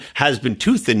Princeton has been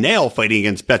tooth and nail fighting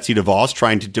against Betsy DeVos,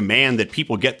 trying to demand that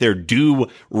people get their due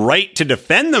right to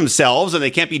defend themselves, and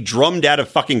they can't be drummed out of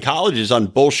fucking colleges on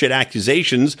bullshit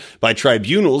accusations by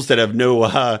tribunals that have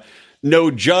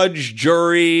no judge,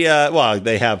 jury.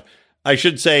 They have, I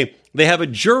should say, they have a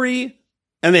jury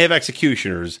and they have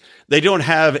executioners. They don't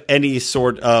have any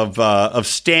sort of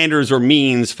standards or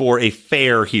means for a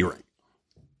fair hearing.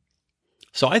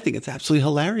 So I think it's absolutely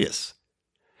hilarious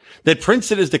that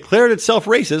Princeton has declared itself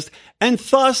racist, and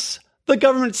thus the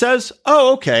government says,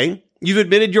 oh, okay, you've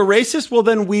admitted you're racist? Well,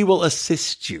 then we will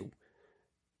assist you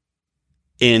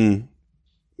in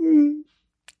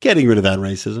getting rid of that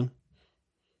racism.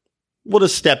 We'll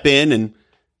just step in and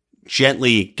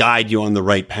gently guide you on the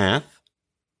right path.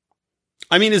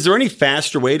 I mean, is there any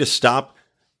faster way to stop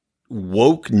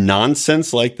woke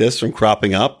nonsense like this from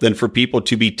cropping up than for people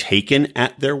to be taken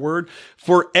at their word?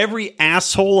 For every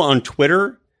asshole on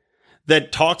Twitter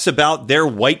that talks about their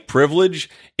white privilege,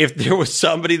 if there was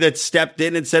somebody that stepped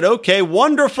in and said, okay,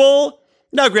 wonderful.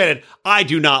 Now, granted, I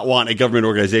do not want a government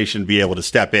organization to be able to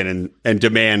step in and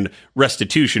demand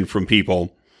restitution from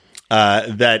people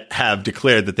that have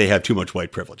declared that they have too much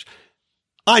white privilege.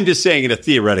 I'm just saying in a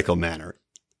theoretical manner.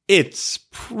 It's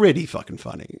pretty fucking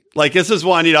funny. Like, this is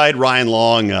one, I had Ryan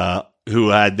Long, who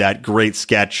had that great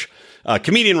sketch.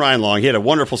 Comedian Ryan Long, he had a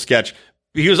wonderful sketch.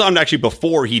 He was on actually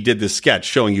before he did this sketch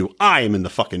showing you I am in the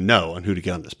fucking know on who to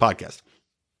get on this podcast.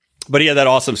 But he had that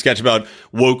awesome sketch about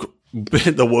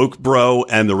the woke bro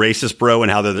and the racist bro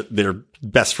and how they're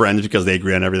best friends because they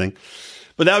agree on everything.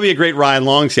 But that would be a great Ryan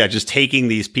Long sketch, just taking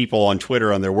these people on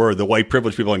Twitter on their word, the white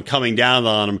privileged people, and coming down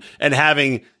on them and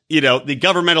having, the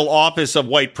governmental office of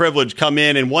white privilege come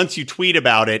in, and once you tweet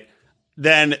about it,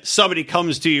 then somebody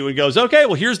comes to you and goes, okay,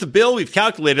 well, here's the bill. We've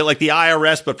calculated it, like the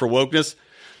IRS, but for wokeness.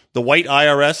 The white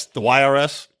IRS, the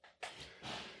YRS,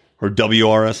 or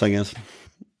WRS, I guess.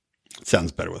 It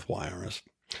sounds better with YRS.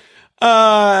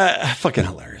 Fucking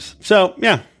hilarious. So,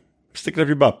 yeah, stick it up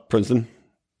your butt, Princeton.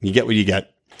 You get what you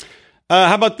get.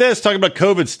 How about this? Talking about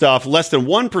COVID stuff. Less than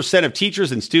 1% of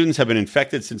teachers and students have been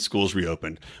infected since schools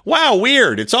reopened. Wow,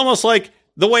 weird. It's almost like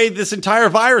the way this entire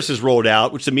virus is rolled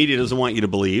out, which the media doesn't want you to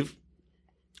believe,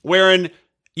 wherein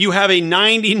you have a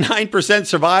 99%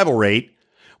 survival rate,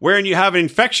 wherein you have an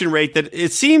infection rate that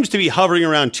it seems to be hovering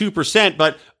around 2%,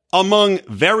 but among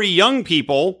very young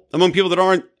people, among people that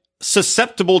aren't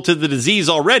susceptible to the disease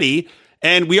already,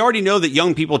 and we already know that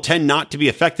young people tend not to be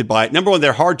affected by it. Number one,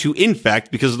 they're hard to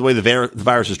infect because of the way the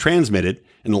virus is transmitted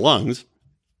in the lungs.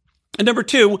 And number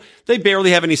two, they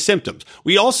barely have any symptoms.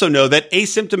 We also know that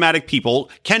asymptomatic people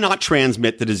cannot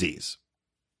transmit the disease.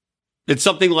 It's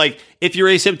something like if you're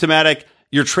asymptomatic,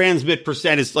 your transmit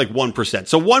percent is like 1%.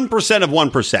 So 1% of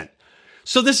 1%.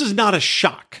 So this is not a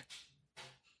shock.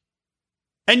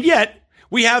 And yet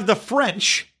we have the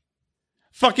French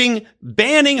fucking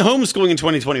banning homeschooling in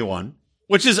 2021,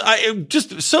 which is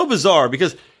just so bizarre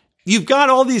because you've got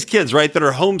all these kids, right, that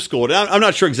are homeschooled. I'm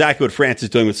not sure exactly what France is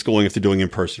doing with schooling, if they're doing it in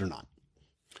person or not.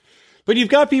 But you've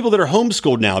got people that are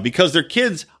homeschooled now because their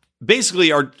kids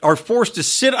basically are forced to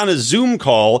sit on a Zoom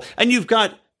call, and you've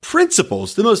got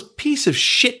principals, the most piece of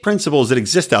shit principals that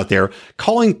exist out there,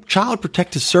 calling Child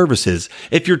Protective Services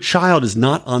if your child is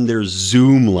not on their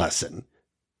Zoom lesson.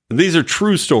 And these are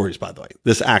true stories, by the way.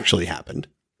 This actually happened,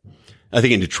 I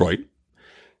think, in Detroit.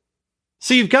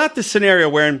 So you've got this scenario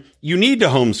where you need to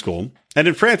homeschool, and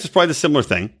in France, it's probably the similar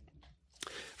thing.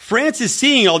 France is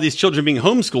seeing all these children being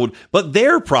homeschooled, but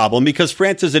their problem, because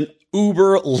France is an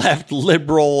uber left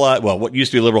liberal, what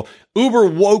used to be liberal, uber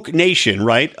woke nation,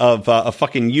 right, of a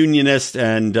fucking unionist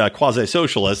and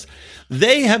quasi-socialist,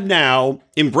 they have now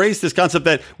embraced this concept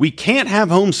that we can't have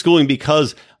homeschooling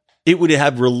because it would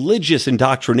have religious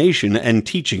indoctrination and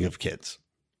teaching of kids.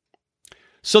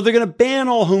 So they're going to ban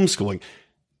all homeschooling.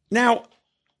 Now,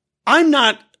 I'm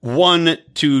not one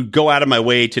to go out of my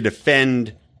way to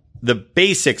defend the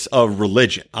basics of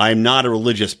religion. I'm not a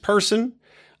religious person.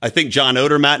 I think John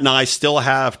Odermatt and I still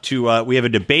have to, we have a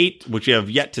debate, which we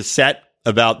have yet to set,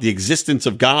 about the existence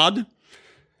of God.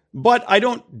 But I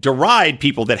don't deride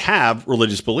people that have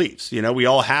religious beliefs. You know, we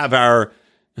all have our,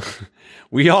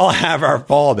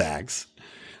 fallbacks.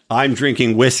 I'm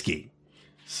drinking whiskey.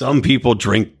 Some people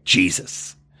drink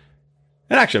Jesus.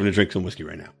 And actually, I'm going to drink some whiskey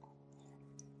right now.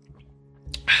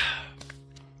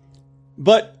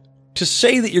 But to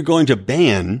say that you're going to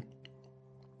ban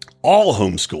all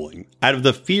homeschooling out of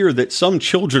the fear that some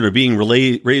children are being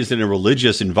raised in a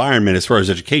religious environment as far as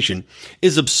education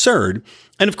is absurd,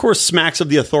 and of course smacks of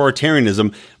the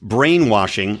authoritarianism,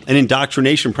 brainwashing, and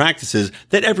indoctrination practices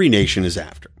that every nation is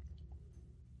after.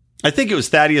 I think it was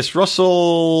Thaddeus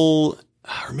Russell,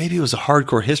 or maybe it was a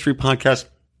Hardcore History podcast,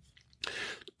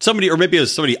 or maybe it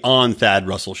was somebody on Thad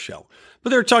Russell's show. But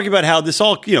they're talking about how this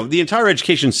all, the entire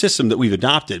education system that we've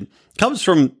adopted comes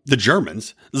from the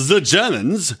Germans,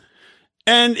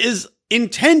 and is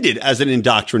intended as an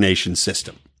indoctrination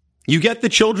system. You get the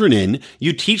children in,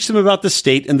 you teach them about the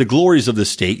state and the glories of the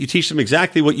state. You teach them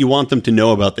exactly what you want them to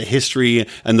know about the history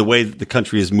and the way that the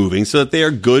country is moving so that they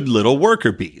are good little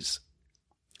worker bees.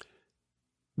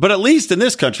 But at least in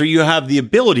this country, you have the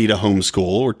ability to homeschool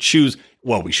or choose.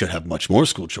 Well, we should have much more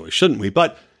school choice, shouldn't we?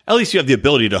 But at least you have the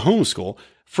ability to homeschool.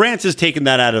 France has taken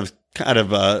that out of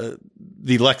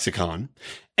the lexicon.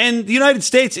 And the United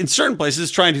States, in certain places,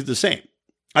 is trying to do the same.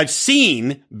 I've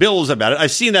seen bills about it.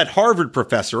 I've seen that Harvard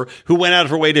professor who went out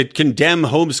of her way to condemn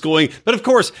homeschooling. But of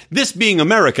course, this being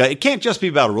America, it can't just be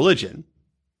about religion.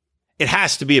 It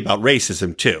has to be about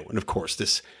racism, too. And of course,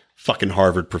 this fucking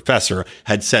Harvard professor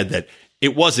had said that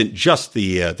it wasn't just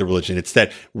the religion. It's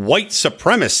that white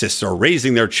supremacists are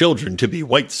raising their children to be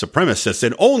white supremacists,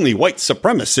 and only white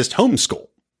supremacists homeschool.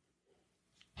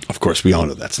 Of course, we all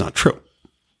know that's not true.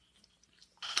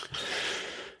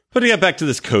 But to get back to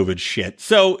this COVID shit.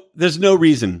 So there's no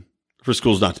reason for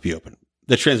schools not to be open.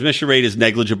 The transmission rate is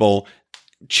negligible.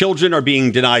 Children are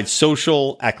being denied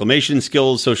social acclimation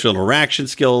skills, social interaction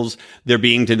skills. They're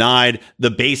being denied the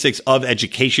basics of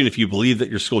education if you believe that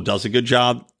your school does a good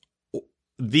job.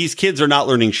 These kids are not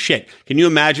learning shit. Can you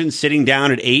imagine sitting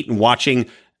down at 8 and watching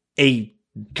a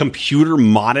computer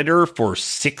monitor for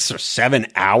 6 or 7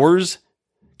 hours?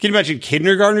 Can you imagine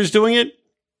kindergartners doing it?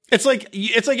 It's like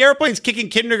airplanes kicking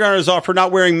kindergartners off for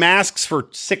not wearing masks for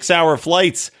 6-hour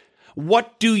flights.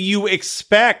 What do you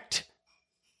expect?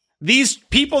 These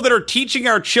people that are teaching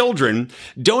our children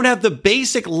don't have the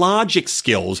basic logic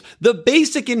skills, the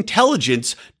basic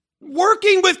intelligence,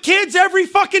 working with kids every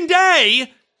fucking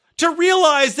day to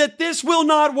realize that this will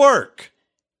not work.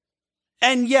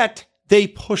 And yet they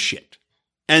push it,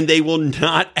 and they will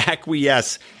not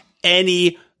acquiesce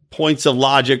any points of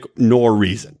logic nor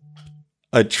reason.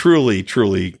 Truly,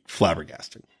 truly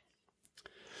flabbergasting.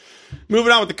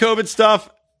 Moving on with the COVID stuff.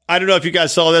 I don't know if you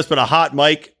guys saw this, but a hot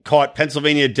mic caught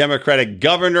Pennsylvania Democratic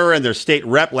governor and their state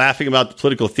rep laughing about the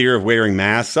political theater of wearing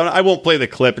masks. I won't play the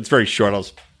clip. It's very short.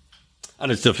 I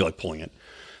don't still feel like pulling it.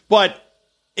 But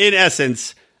in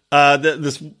essence,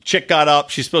 this chick got up.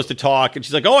 She's supposed to talk. And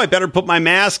she's like, oh, I better put my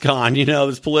mask on.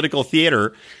 This political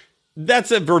theater.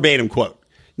 That's a verbatim quote.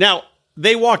 Now,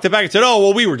 they walked it back and said, oh,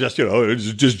 well, we were just,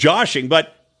 just joshing.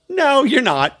 But no, you're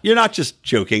not. You're not just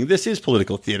joking. This is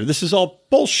political theater. This is all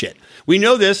bullshit. We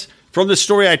know this from the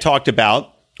story I talked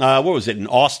about. What was it, in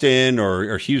Austin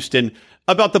or Houston,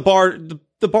 about the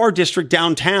bar district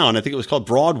downtown. I think it was called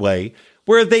Broadway,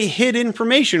 where they hid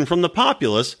information from the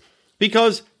populace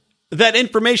because that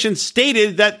information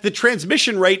stated that the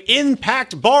transmission rate in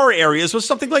packed bar areas was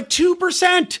something like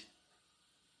 2%.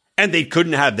 And they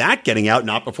couldn't have that getting out,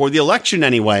 not before the election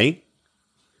anyway.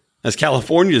 As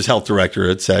California's health director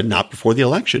had said, not before the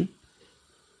election.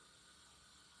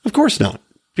 Of course not.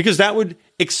 Because that would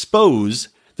expose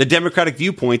the Democratic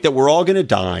viewpoint that we're all going to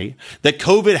die, that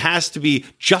COVID has to be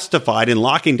justified in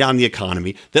locking down the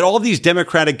economy, that all these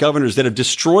Democratic governors that have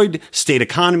destroyed state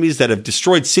economies, that have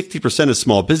destroyed 60% of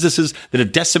small businesses, that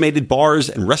have decimated bars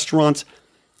and restaurants,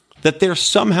 that they're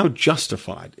somehow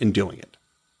justified in doing it.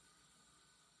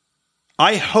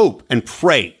 I hope and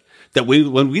pray that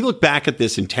when we look back at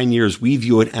this in 10 years, we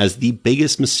view it as the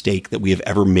biggest mistake that we have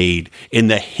ever made in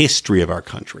the history of our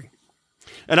country.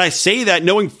 And I say that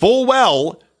knowing full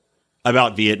well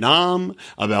about Vietnam,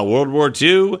 about World War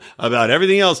II, about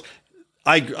everything else.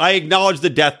 I acknowledge the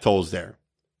death tolls there.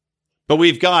 But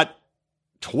we've got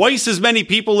twice as many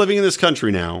people living in this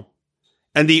country now.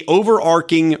 And the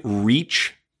overarching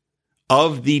reach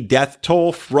of the death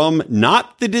toll from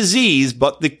not the disease,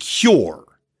 but the cure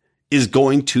is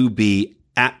going to be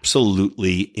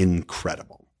absolutely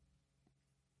incredible.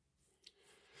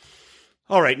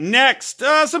 All right, next,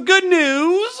 some good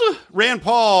news. Rand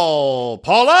Paulus.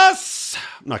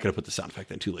 I'm not going to put the sound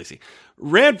effect in, too lazy.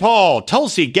 Rand Paul,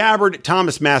 Tulsi Gabbard,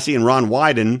 Thomas Massie, and Ron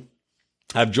Wyden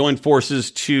have joined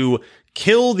forces to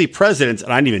kill the president,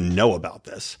 and I didn't even know about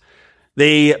this.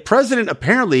 The president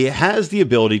apparently has the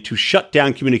ability to shut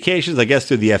down communications, I guess,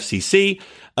 through the FCC.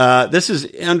 This is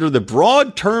under the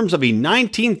broad terms of a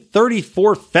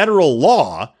 1934 federal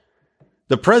law.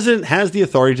 The president has the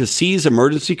authority to seize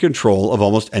emergency control of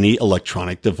almost any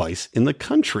electronic device in the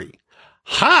country.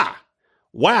 Ha!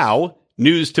 Wow.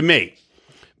 News to me.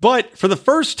 But for the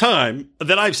first time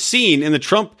that I've seen in the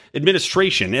Trump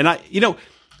administration, and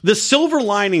the silver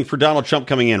lining for Donald Trump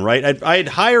coming in, right? I had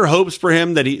higher hopes for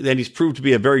him that he's proved to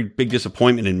be a very big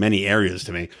disappointment in many areas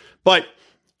to me. But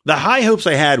the high hopes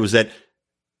I had was that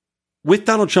with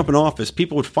Donald Trump in office,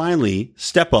 people would finally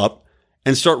step up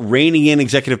and start reining in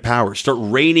executive powers, start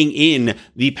reining in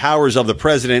the powers of the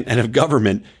president and of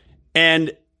government.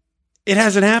 And it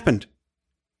hasn't happened.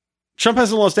 Trump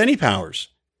hasn't lost any powers.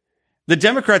 The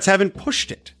Democrats haven't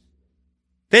pushed it.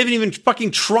 They haven't even fucking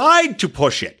tried to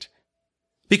push it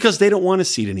because they don't want to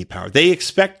cede any power. They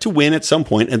expect to win at some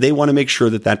point, and they want to make sure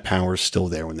that that power is still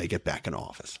there when they get back in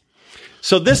office.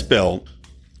 So this bill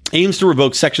aims to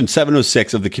revoke Section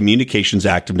 706 of the Communications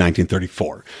Act of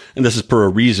 1934. And this is per a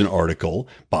Reason article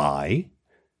by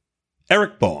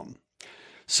Eric Boehm.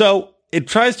 So it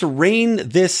tries to rein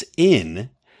this in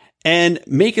and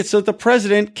make it so that the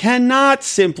president cannot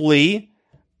simply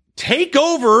take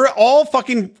over all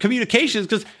fucking communications.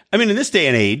 Because, in this day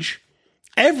and age,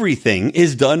 everything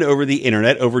is done over the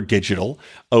internet, over digital,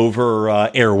 over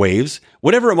airwaves,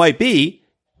 whatever it might be.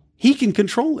 He can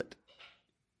control it.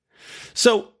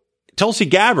 So Tulsi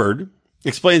Gabbard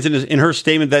explains in her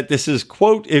statement that this is,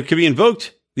 quote, it could be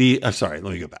invoked. Let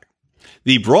me go back.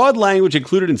 The broad language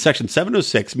included in Section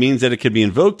 706 means that it could be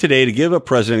invoked today to give a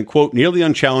president, quote, nearly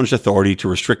unchallenged authority to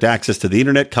restrict access to the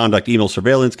internet, conduct email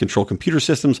surveillance, control computer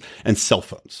systems, and cell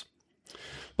phones.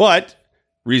 But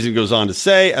Reason goes on to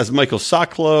say, as Michael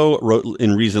Sokolow wrote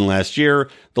in Reason last year,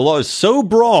 the law is so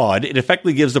broad, it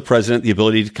effectively gives the president the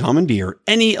ability to commandeer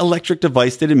any electric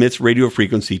device that emits radio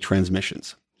frequency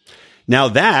transmissions. Now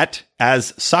that,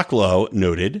 as Sokolow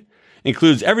noted,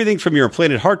 includes everything from your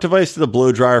implanted heart device to the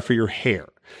blow dryer for your hair,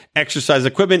 exercise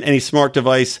equipment, any smart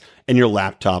device, and your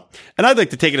laptop. And I'd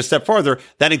like to take it a step farther.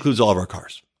 That includes all of our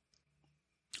cars.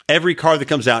 Every car that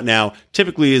comes out now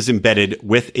typically is embedded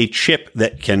with a chip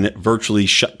that can virtually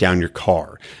shut down your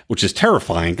car, which is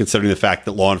terrifying considering the fact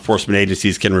that law enforcement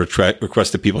agencies can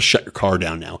request that people shut your car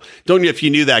down now. Don't know if you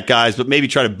knew that, guys, but maybe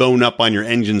try to bone up on your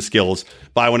engine skills.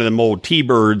 Buy one of them old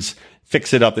T-Birds,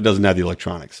 fix it up that doesn't have the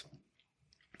electronics.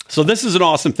 So this is an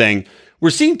awesome thing.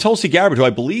 We're seeing Tulsi Gabbard, who I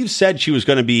believe said she was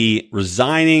going to be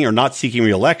resigning or not seeking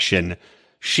re-election,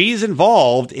 she's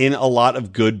involved in a lot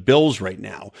of good bills right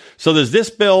now. So there's this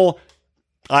bill.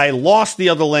 I lost the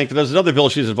other link. There's another bill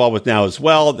she's involved with now as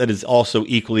well that is also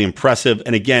equally impressive.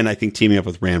 And again, I think teaming up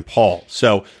with Rand Paul.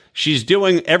 So she's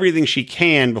doing everything she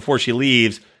can before she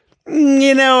leaves.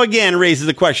 Again, raises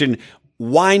the question,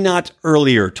 why not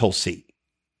earlier, Tulsi?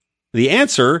 The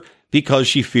answer, because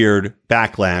she feared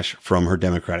backlash from her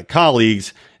Democratic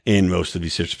colleagues in most of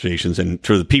these situations and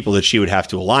for the people that she would have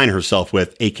to align herself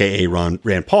with, a.k.a.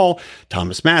 Rand Paul,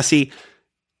 Thomas Massie,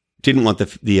 didn't want the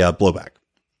blowback.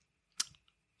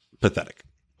 Pathetic.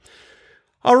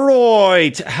 All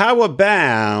right. How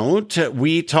about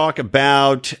we talk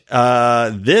about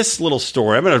this little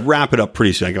story? I'm going to wrap it up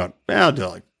pretty soon. I'll do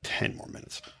like 10 more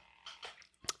minutes.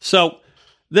 So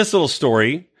this little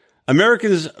story,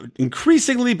 Americans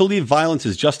increasingly believe violence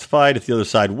is justified if the other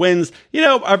side wins.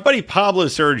 Our buddy Pablo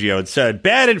Sergio had said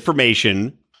bad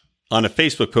information on a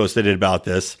Facebook post I did about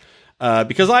this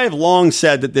because I have long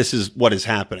said that this is what is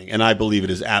happening, and I believe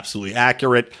it is absolutely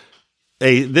accurate.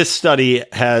 This study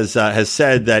has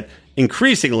said that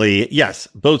increasingly, yes,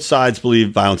 both sides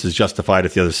believe violence is justified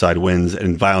if the other side wins,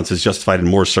 and violence is justified in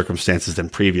more circumstances than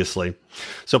previously.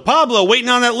 So Pablo, waiting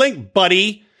on that link,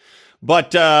 buddy.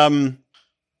 But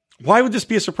why would this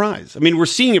be a surprise? I mean, we're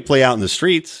seeing it play out in the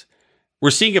streets. We're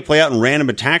seeing it play out in random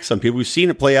attacks on people. We've seen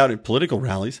it play out at political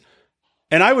rallies.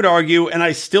 And I would argue, and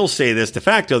I still say this de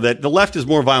facto, that the left is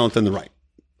more violent than the right.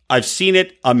 I've seen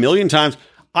it a million times.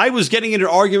 I was getting in an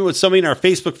argument with somebody in our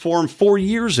Facebook forum 4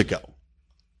 years ago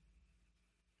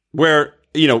where,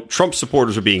 Trump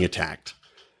supporters are being attacked.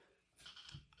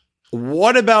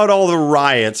 What about all the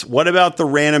riots? What about the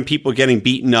random people getting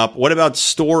beaten up? What about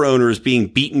store owners being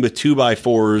beaten with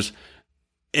 2x4s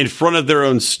in front of their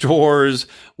own stores?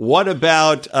 What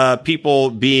about people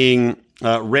being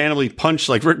randomly punched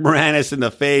like Rick Moranis in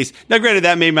the face? Now, granted,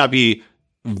 that may not be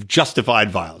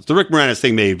justified violence. The Rick Moranis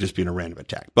thing may have just been a random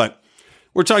attack. But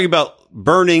we're talking about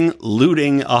burning,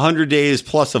 looting, 100 days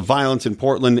plus of violence in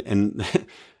Portland. And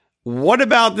what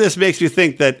about this makes you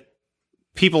think that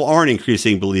people aren't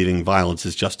increasingly believing violence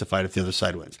is justified if the other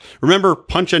side wins? Remember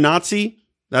Punch a Nazi?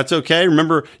 That's okay.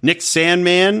 Remember Nick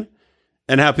Sandman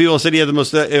and how people said he had the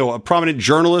most, a prominent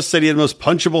journalist said he had the most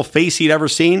punchable face he'd ever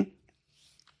seen?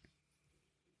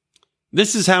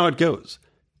 This is how it goes.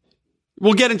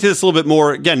 We'll get into this a little bit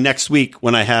more again next week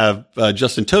when I have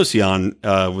Justin Tosi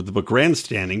on with the book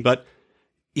Grandstanding. But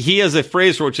he has a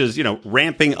phrase which is,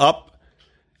 ramping up,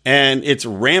 and it's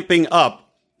ramping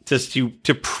up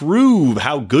to prove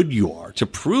how good you are, to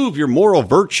prove your moral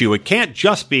virtue. It can't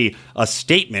just be a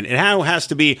statement. It now has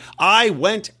to be, I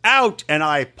went out and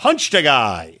I punched a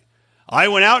guy. I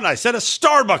went out and I set a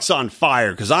Starbucks on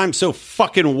fire because I'm so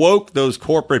fucking woke, those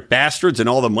corporate bastards, and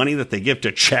all the money that they give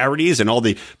to charities and all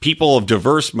the people of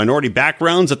diverse minority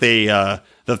backgrounds that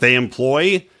they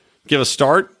employ. Give a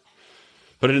start.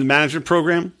 Put it in the management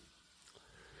program.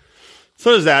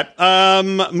 So there's that.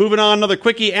 Moving on, another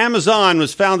quickie. Amazon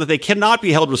was found that they cannot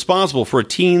be held responsible for a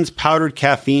teen's powdered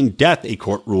caffeine death, a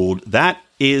court ruled. That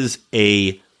is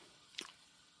a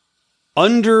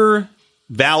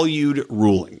undervalued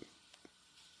ruling.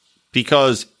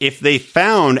 Because if they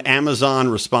found Amazon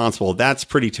responsible, that's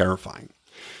pretty terrifying.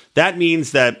 That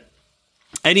means that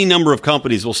any number of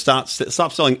companies will stop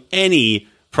selling any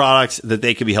products that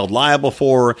they could be held liable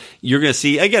for. You're going to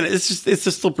see, again, it's a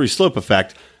slippery slope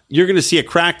effect. You're going to see a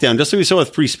crackdown, just like we saw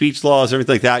with free speech laws,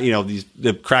 everything like that.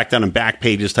 The crackdown on back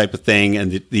pages type of thing,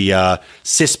 and the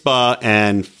CISPA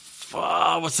and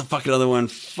what's the fucking other one?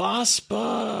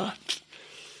 FOSPA.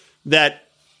 That,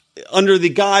 under the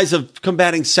guise of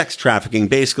combating sex trafficking,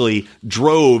 basically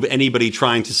drove anybody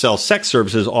trying to sell sex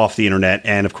services off the internet,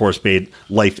 and of course made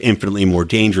life infinitely more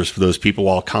dangerous for those people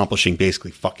while accomplishing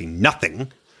basically fucking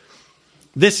nothing.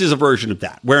 This is a version of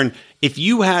that, wherein if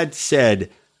you had said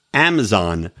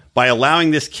Amazon, by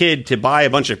allowing this kid to buy a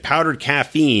bunch of powdered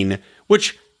caffeine,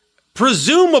 which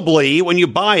presumably when you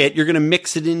buy it, you're going to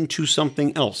mix it into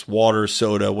something else, water,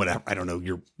 soda, whatever, I don't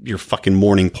know, your fucking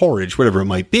morning porridge, whatever it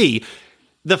might be.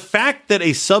 The fact that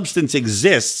a substance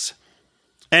exists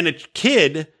and a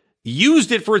kid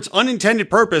used it for its unintended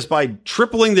purpose by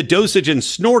tripling the dosage and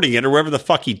snorting it, or whatever the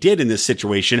fuck he did in this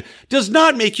situation, does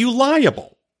not make you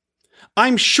liable.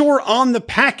 I'm sure on the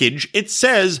package it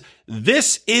says,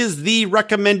 this is the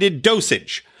recommended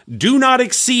dosage. Do not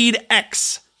exceed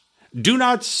X. Do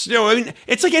not,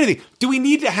 it's like anything. Do we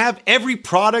need to have every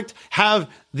product have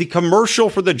the commercial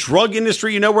for the drug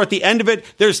industry? Where at the end of it,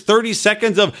 there's 30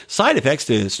 seconds of side effects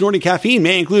to snorting caffeine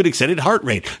may include extended heart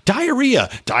rate, diarrhea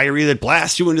that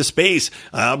blasts you into space,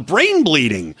 brain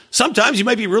bleeding. Sometimes you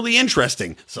might be really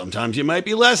interesting. Sometimes you might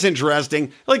be less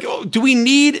interesting. Like, do we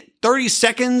need 30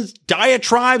 seconds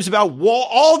diatribes about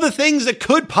all the things that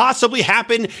could possibly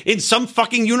happen in some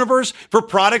fucking universe for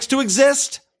products to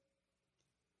exist?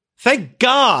 Thank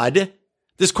God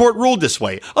this court ruled this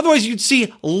way. Otherwise, you'd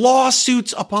see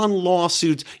lawsuits upon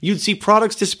lawsuits. You'd see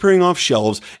products disappearing off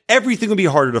shelves. Everything would be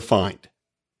harder to find.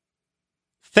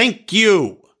 Thank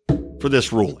you for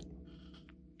this ruling.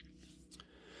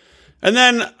 And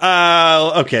then,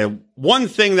 one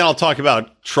thing that I'll talk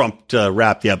about Trump to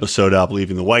wrap the episode up,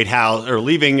 leaving the White House or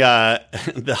leaving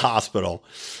the hospital.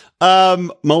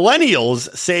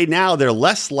 Millennials say now they're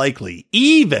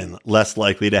even less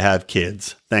likely to have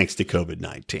kids thanks to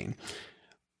COVID-19.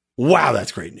 Wow,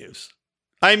 that's great news.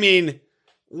 I mean,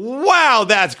 wow,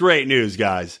 that's great news,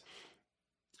 guys.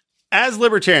 As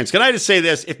libertarians, can I just say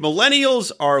this? If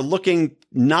millennials are looking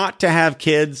not to have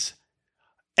kids,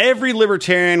 every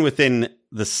libertarian within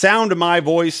the sound of my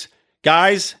voice,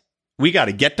 guys, we got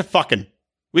to get to fucking.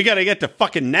 We got to get to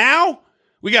fucking now.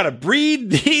 We got to breed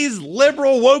these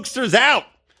liberal wokesters out.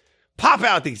 Pop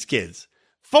out these kids.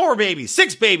 4 babies,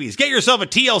 6 babies. Get yourself a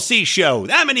TLC show.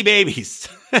 That many babies.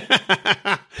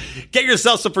 Get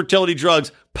yourself some fertility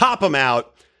drugs. Pop them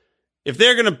out. If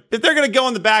they're gonna go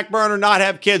on the back burner, not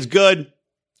have kids, good.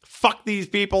 Fuck these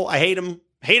people. I hate them.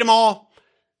 Hate them all.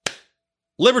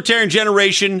 Libertarian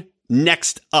generation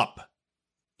next up.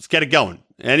 Let's get it going.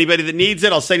 Anybody that needs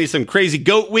it, I'll send you some crazy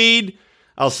goat weed.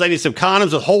 I'll send you some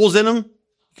condoms with holes in them.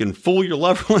 You can fool your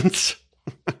loved ones.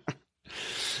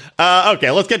 Okay,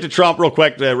 let's get to Trump real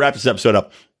quick to wrap this episode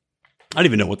up. I don't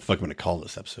even know what the fuck I'm going to call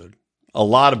this episode. A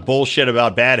lot of bullshit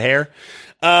about bad hair.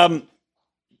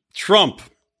 Trump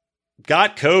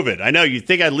got COVID. I know you'd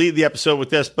think I'd lead the episode with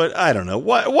this, but I don't know.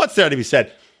 What's there to be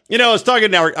said? You know, I was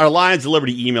talking to our Lions of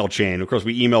Liberty email chain. Of course,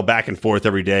 we email back and forth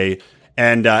every day.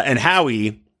 And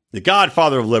Howie, the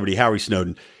godfather of Liberty, Howie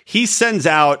Snowden, he sends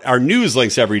out our news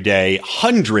links every day,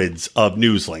 hundreds of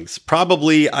news links.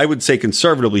 Probably, I would say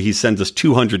conservatively, he sends us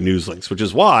 200 news links, which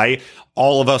is why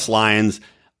all of us Lions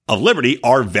of Liberty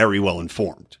are very well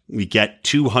informed. We get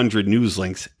 200 news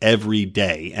links every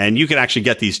day. And you can actually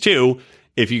get these too.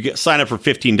 If you sign up for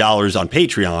 $15 on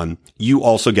Patreon, you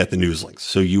also get the news links.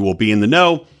 So you will be in the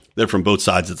know. They're from both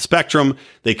sides of the spectrum.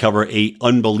 They cover an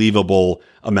unbelievable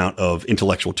amount of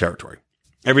intellectual territory.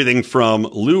 Everything from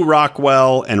Lou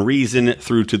Rockwell and Reason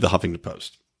through to the Huffington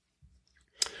Post.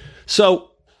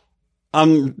 So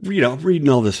I'm, reading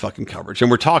all this fucking coverage, and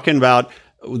we're talking about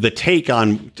the take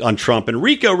on Trump. And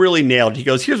Rico really nailed it. He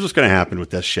goes, here's what's going to happen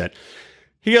with this shit.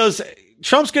 He goes,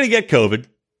 Trump's going to get COVID.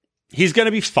 He's going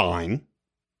to be fine.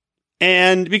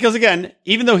 And because, again,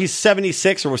 even though he's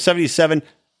 76 or 77,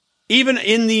 even among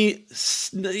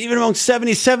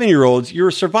 77-year-olds, your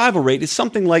survival rate is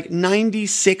something like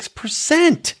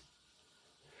 96%.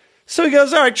 So he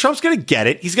goes, all right, Trump's going to get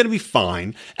it. He's going to be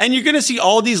fine. And you're going to see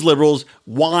all these liberals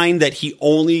whine that he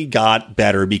only got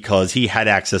better because he had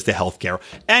access to health care.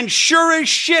 And sure as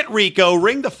shit, Rico,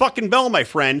 ring the fucking bell, my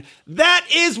friend. That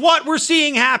is what we're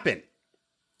seeing happen.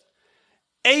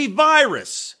 A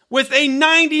virus with a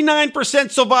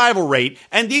 99% survival rate,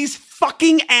 and these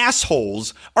fucking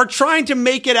assholes are trying to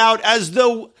make it out as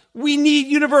though we need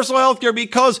universal health care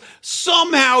because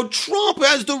somehow Trump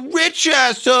has the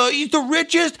richest. He's the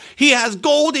richest. He has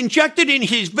gold injected in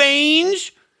his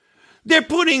veins. They're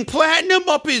putting platinum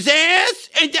up his ass,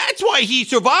 and that's why he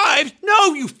survived.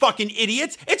 No, you fucking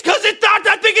idiots. It's because it's not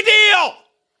that big a deal.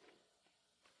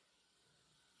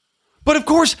 But of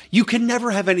course, you can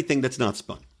never have anything that's not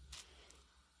spun.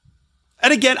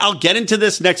 And again, I'll get into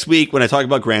this next week when I talk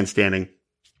about grandstanding.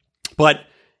 But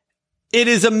it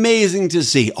is amazing to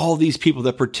see all these people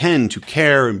that pretend to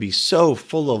care and be so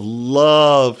full of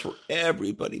love for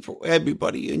everybody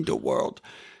in the world,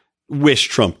 wish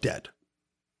Trump dead.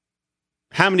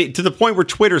 How many, to the point where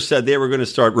Twitter said they were going to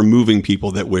start removing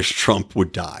people that wish Trump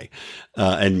would die,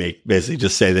 and basically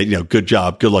just say that, good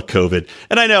job, good luck, COVID.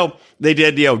 And I know they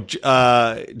did,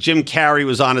 Jim Carrey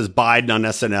was on as Biden on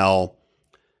SNL.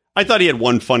 I thought he had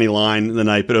one funny line in the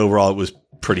night, but overall it was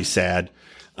pretty sad.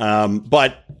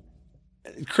 But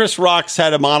Chris Rock's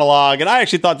had a monologue, and I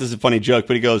actually thought this was a funny joke,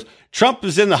 but he goes, Trump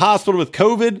is in the hospital with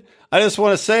COVID. I just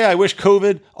want to say I wish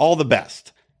COVID all the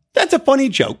best. That's a funny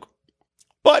joke,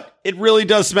 but it really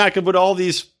does smack of what all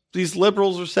these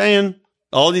liberals are saying.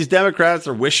 All these Democrats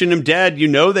are wishing him dead.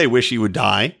 They wish he would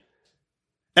die.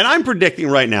 And I'm predicting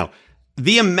right now,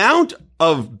 the amount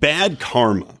of bad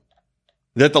karma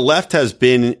that the left has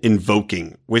been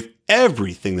invoking with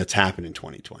everything that's happened in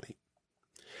 2020.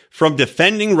 From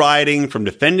defending rioting, from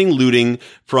defending looting,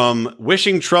 from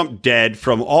wishing Trump dead,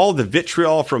 from all the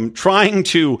vitriol, from trying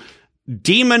to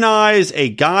demonize a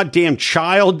goddamn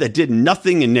child that did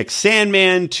nothing in Nick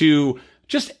Sandmann, to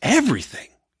just everything.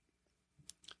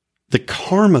 The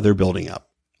karma they're building up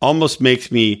almost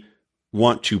makes me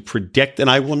want to predict, and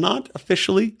I will not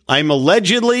officially. I'm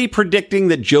allegedly predicting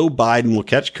that Joe Biden will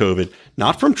catch COVID,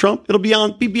 not from Trump. It'll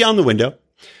be beyond the window,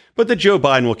 but that Joe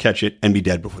Biden will catch it and be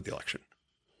dead before the election.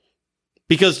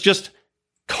 Because just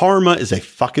karma is a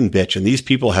fucking bitch, and these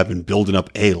people have been building up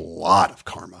a lot of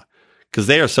karma because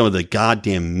they are some of the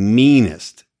goddamn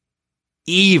meanest,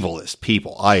 evilest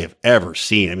people I have ever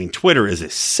seen. I mean, Twitter is a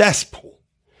cesspool.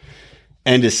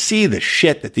 And to see the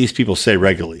shit that these people say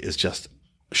regularly is just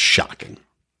shocking.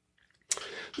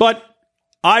 But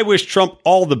I wish Trump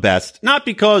all the best, not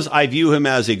because I view him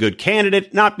as a good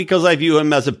candidate, not because I view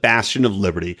him as a bastion of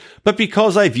liberty, but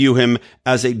because I view him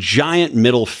as a giant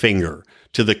middle finger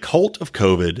to the cult of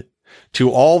COVID,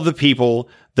 to all the people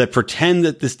that pretend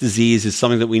that this disease is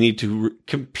something that we need to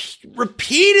compete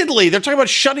repeatedly. They're talking about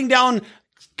shutting down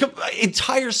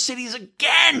entire cities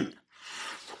again.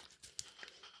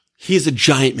 He is a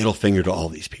giant middle finger to all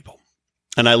these people.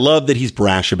 And I love that he's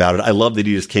brash about it. I love that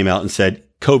he just came out and said,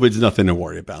 COVID's nothing to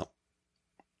worry about.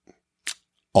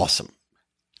 Awesome.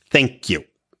 Thank you.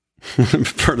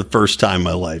 For the first time in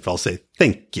my life, I'll say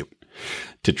thank you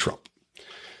to Trump.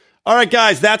 All right,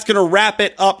 guys, that's going to wrap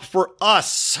it up for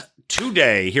us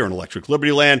today here in Electric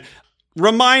Liberty Land.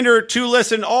 Reminder to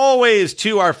listen always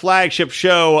to our flagship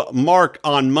show, Mark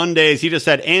on Mondays. He just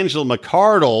had Angela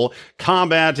McArdle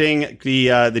combating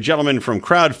the gentleman from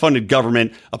Crowdfunded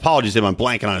Government. Apologies if I'm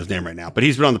blanking on his name right now, but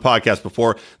he's been on the podcast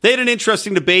before. They had an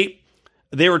interesting debate.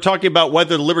 They were talking about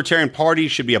whether the Libertarian Party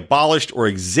should be abolished or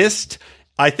exist.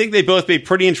 I think they both made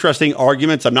pretty interesting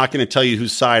arguments. I'm not going to tell you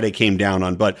whose side I came down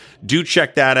on, but do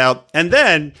check that out. And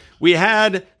then we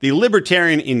had the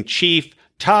Libertarian in Chief,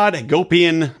 Todd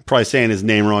Hagopian, probably saying his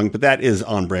name wrong, but that is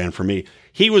on brand for me.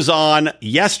 He was on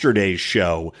yesterday's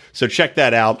show, so check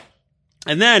that out.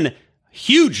 And then,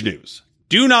 huge news.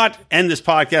 Do not end this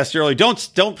podcast early.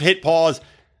 Don't hit pause.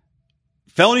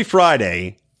 Felony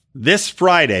Friday, this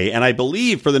Friday, and I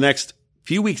believe for the next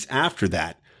few weeks after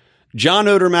that, John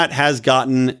Odermatt has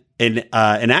gotten an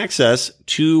access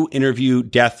to interview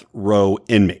death row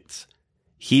inmates.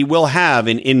 He will have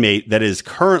an inmate that is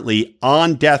currently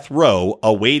on death row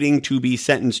awaiting to be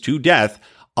sentenced to death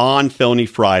on Felony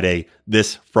Friday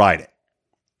this Friday.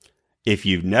 If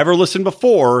you've never listened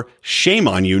before, shame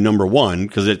on you, number one,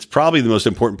 because it's probably the most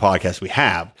important podcast we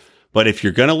have. But if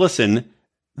you're going to listen,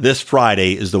 this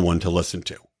Friday is the one to listen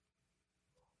to.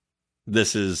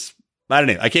 This is, I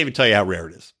don't know, I can't even tell you how rare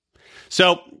it is.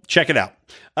 So check it out.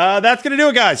 That's going to do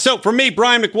it, guys. So for me,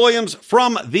 Brian McWilliams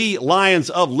from the Lions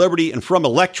of Liberty and from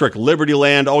Electric Liberty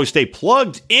Land, always stay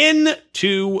plugged in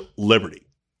to Liberty.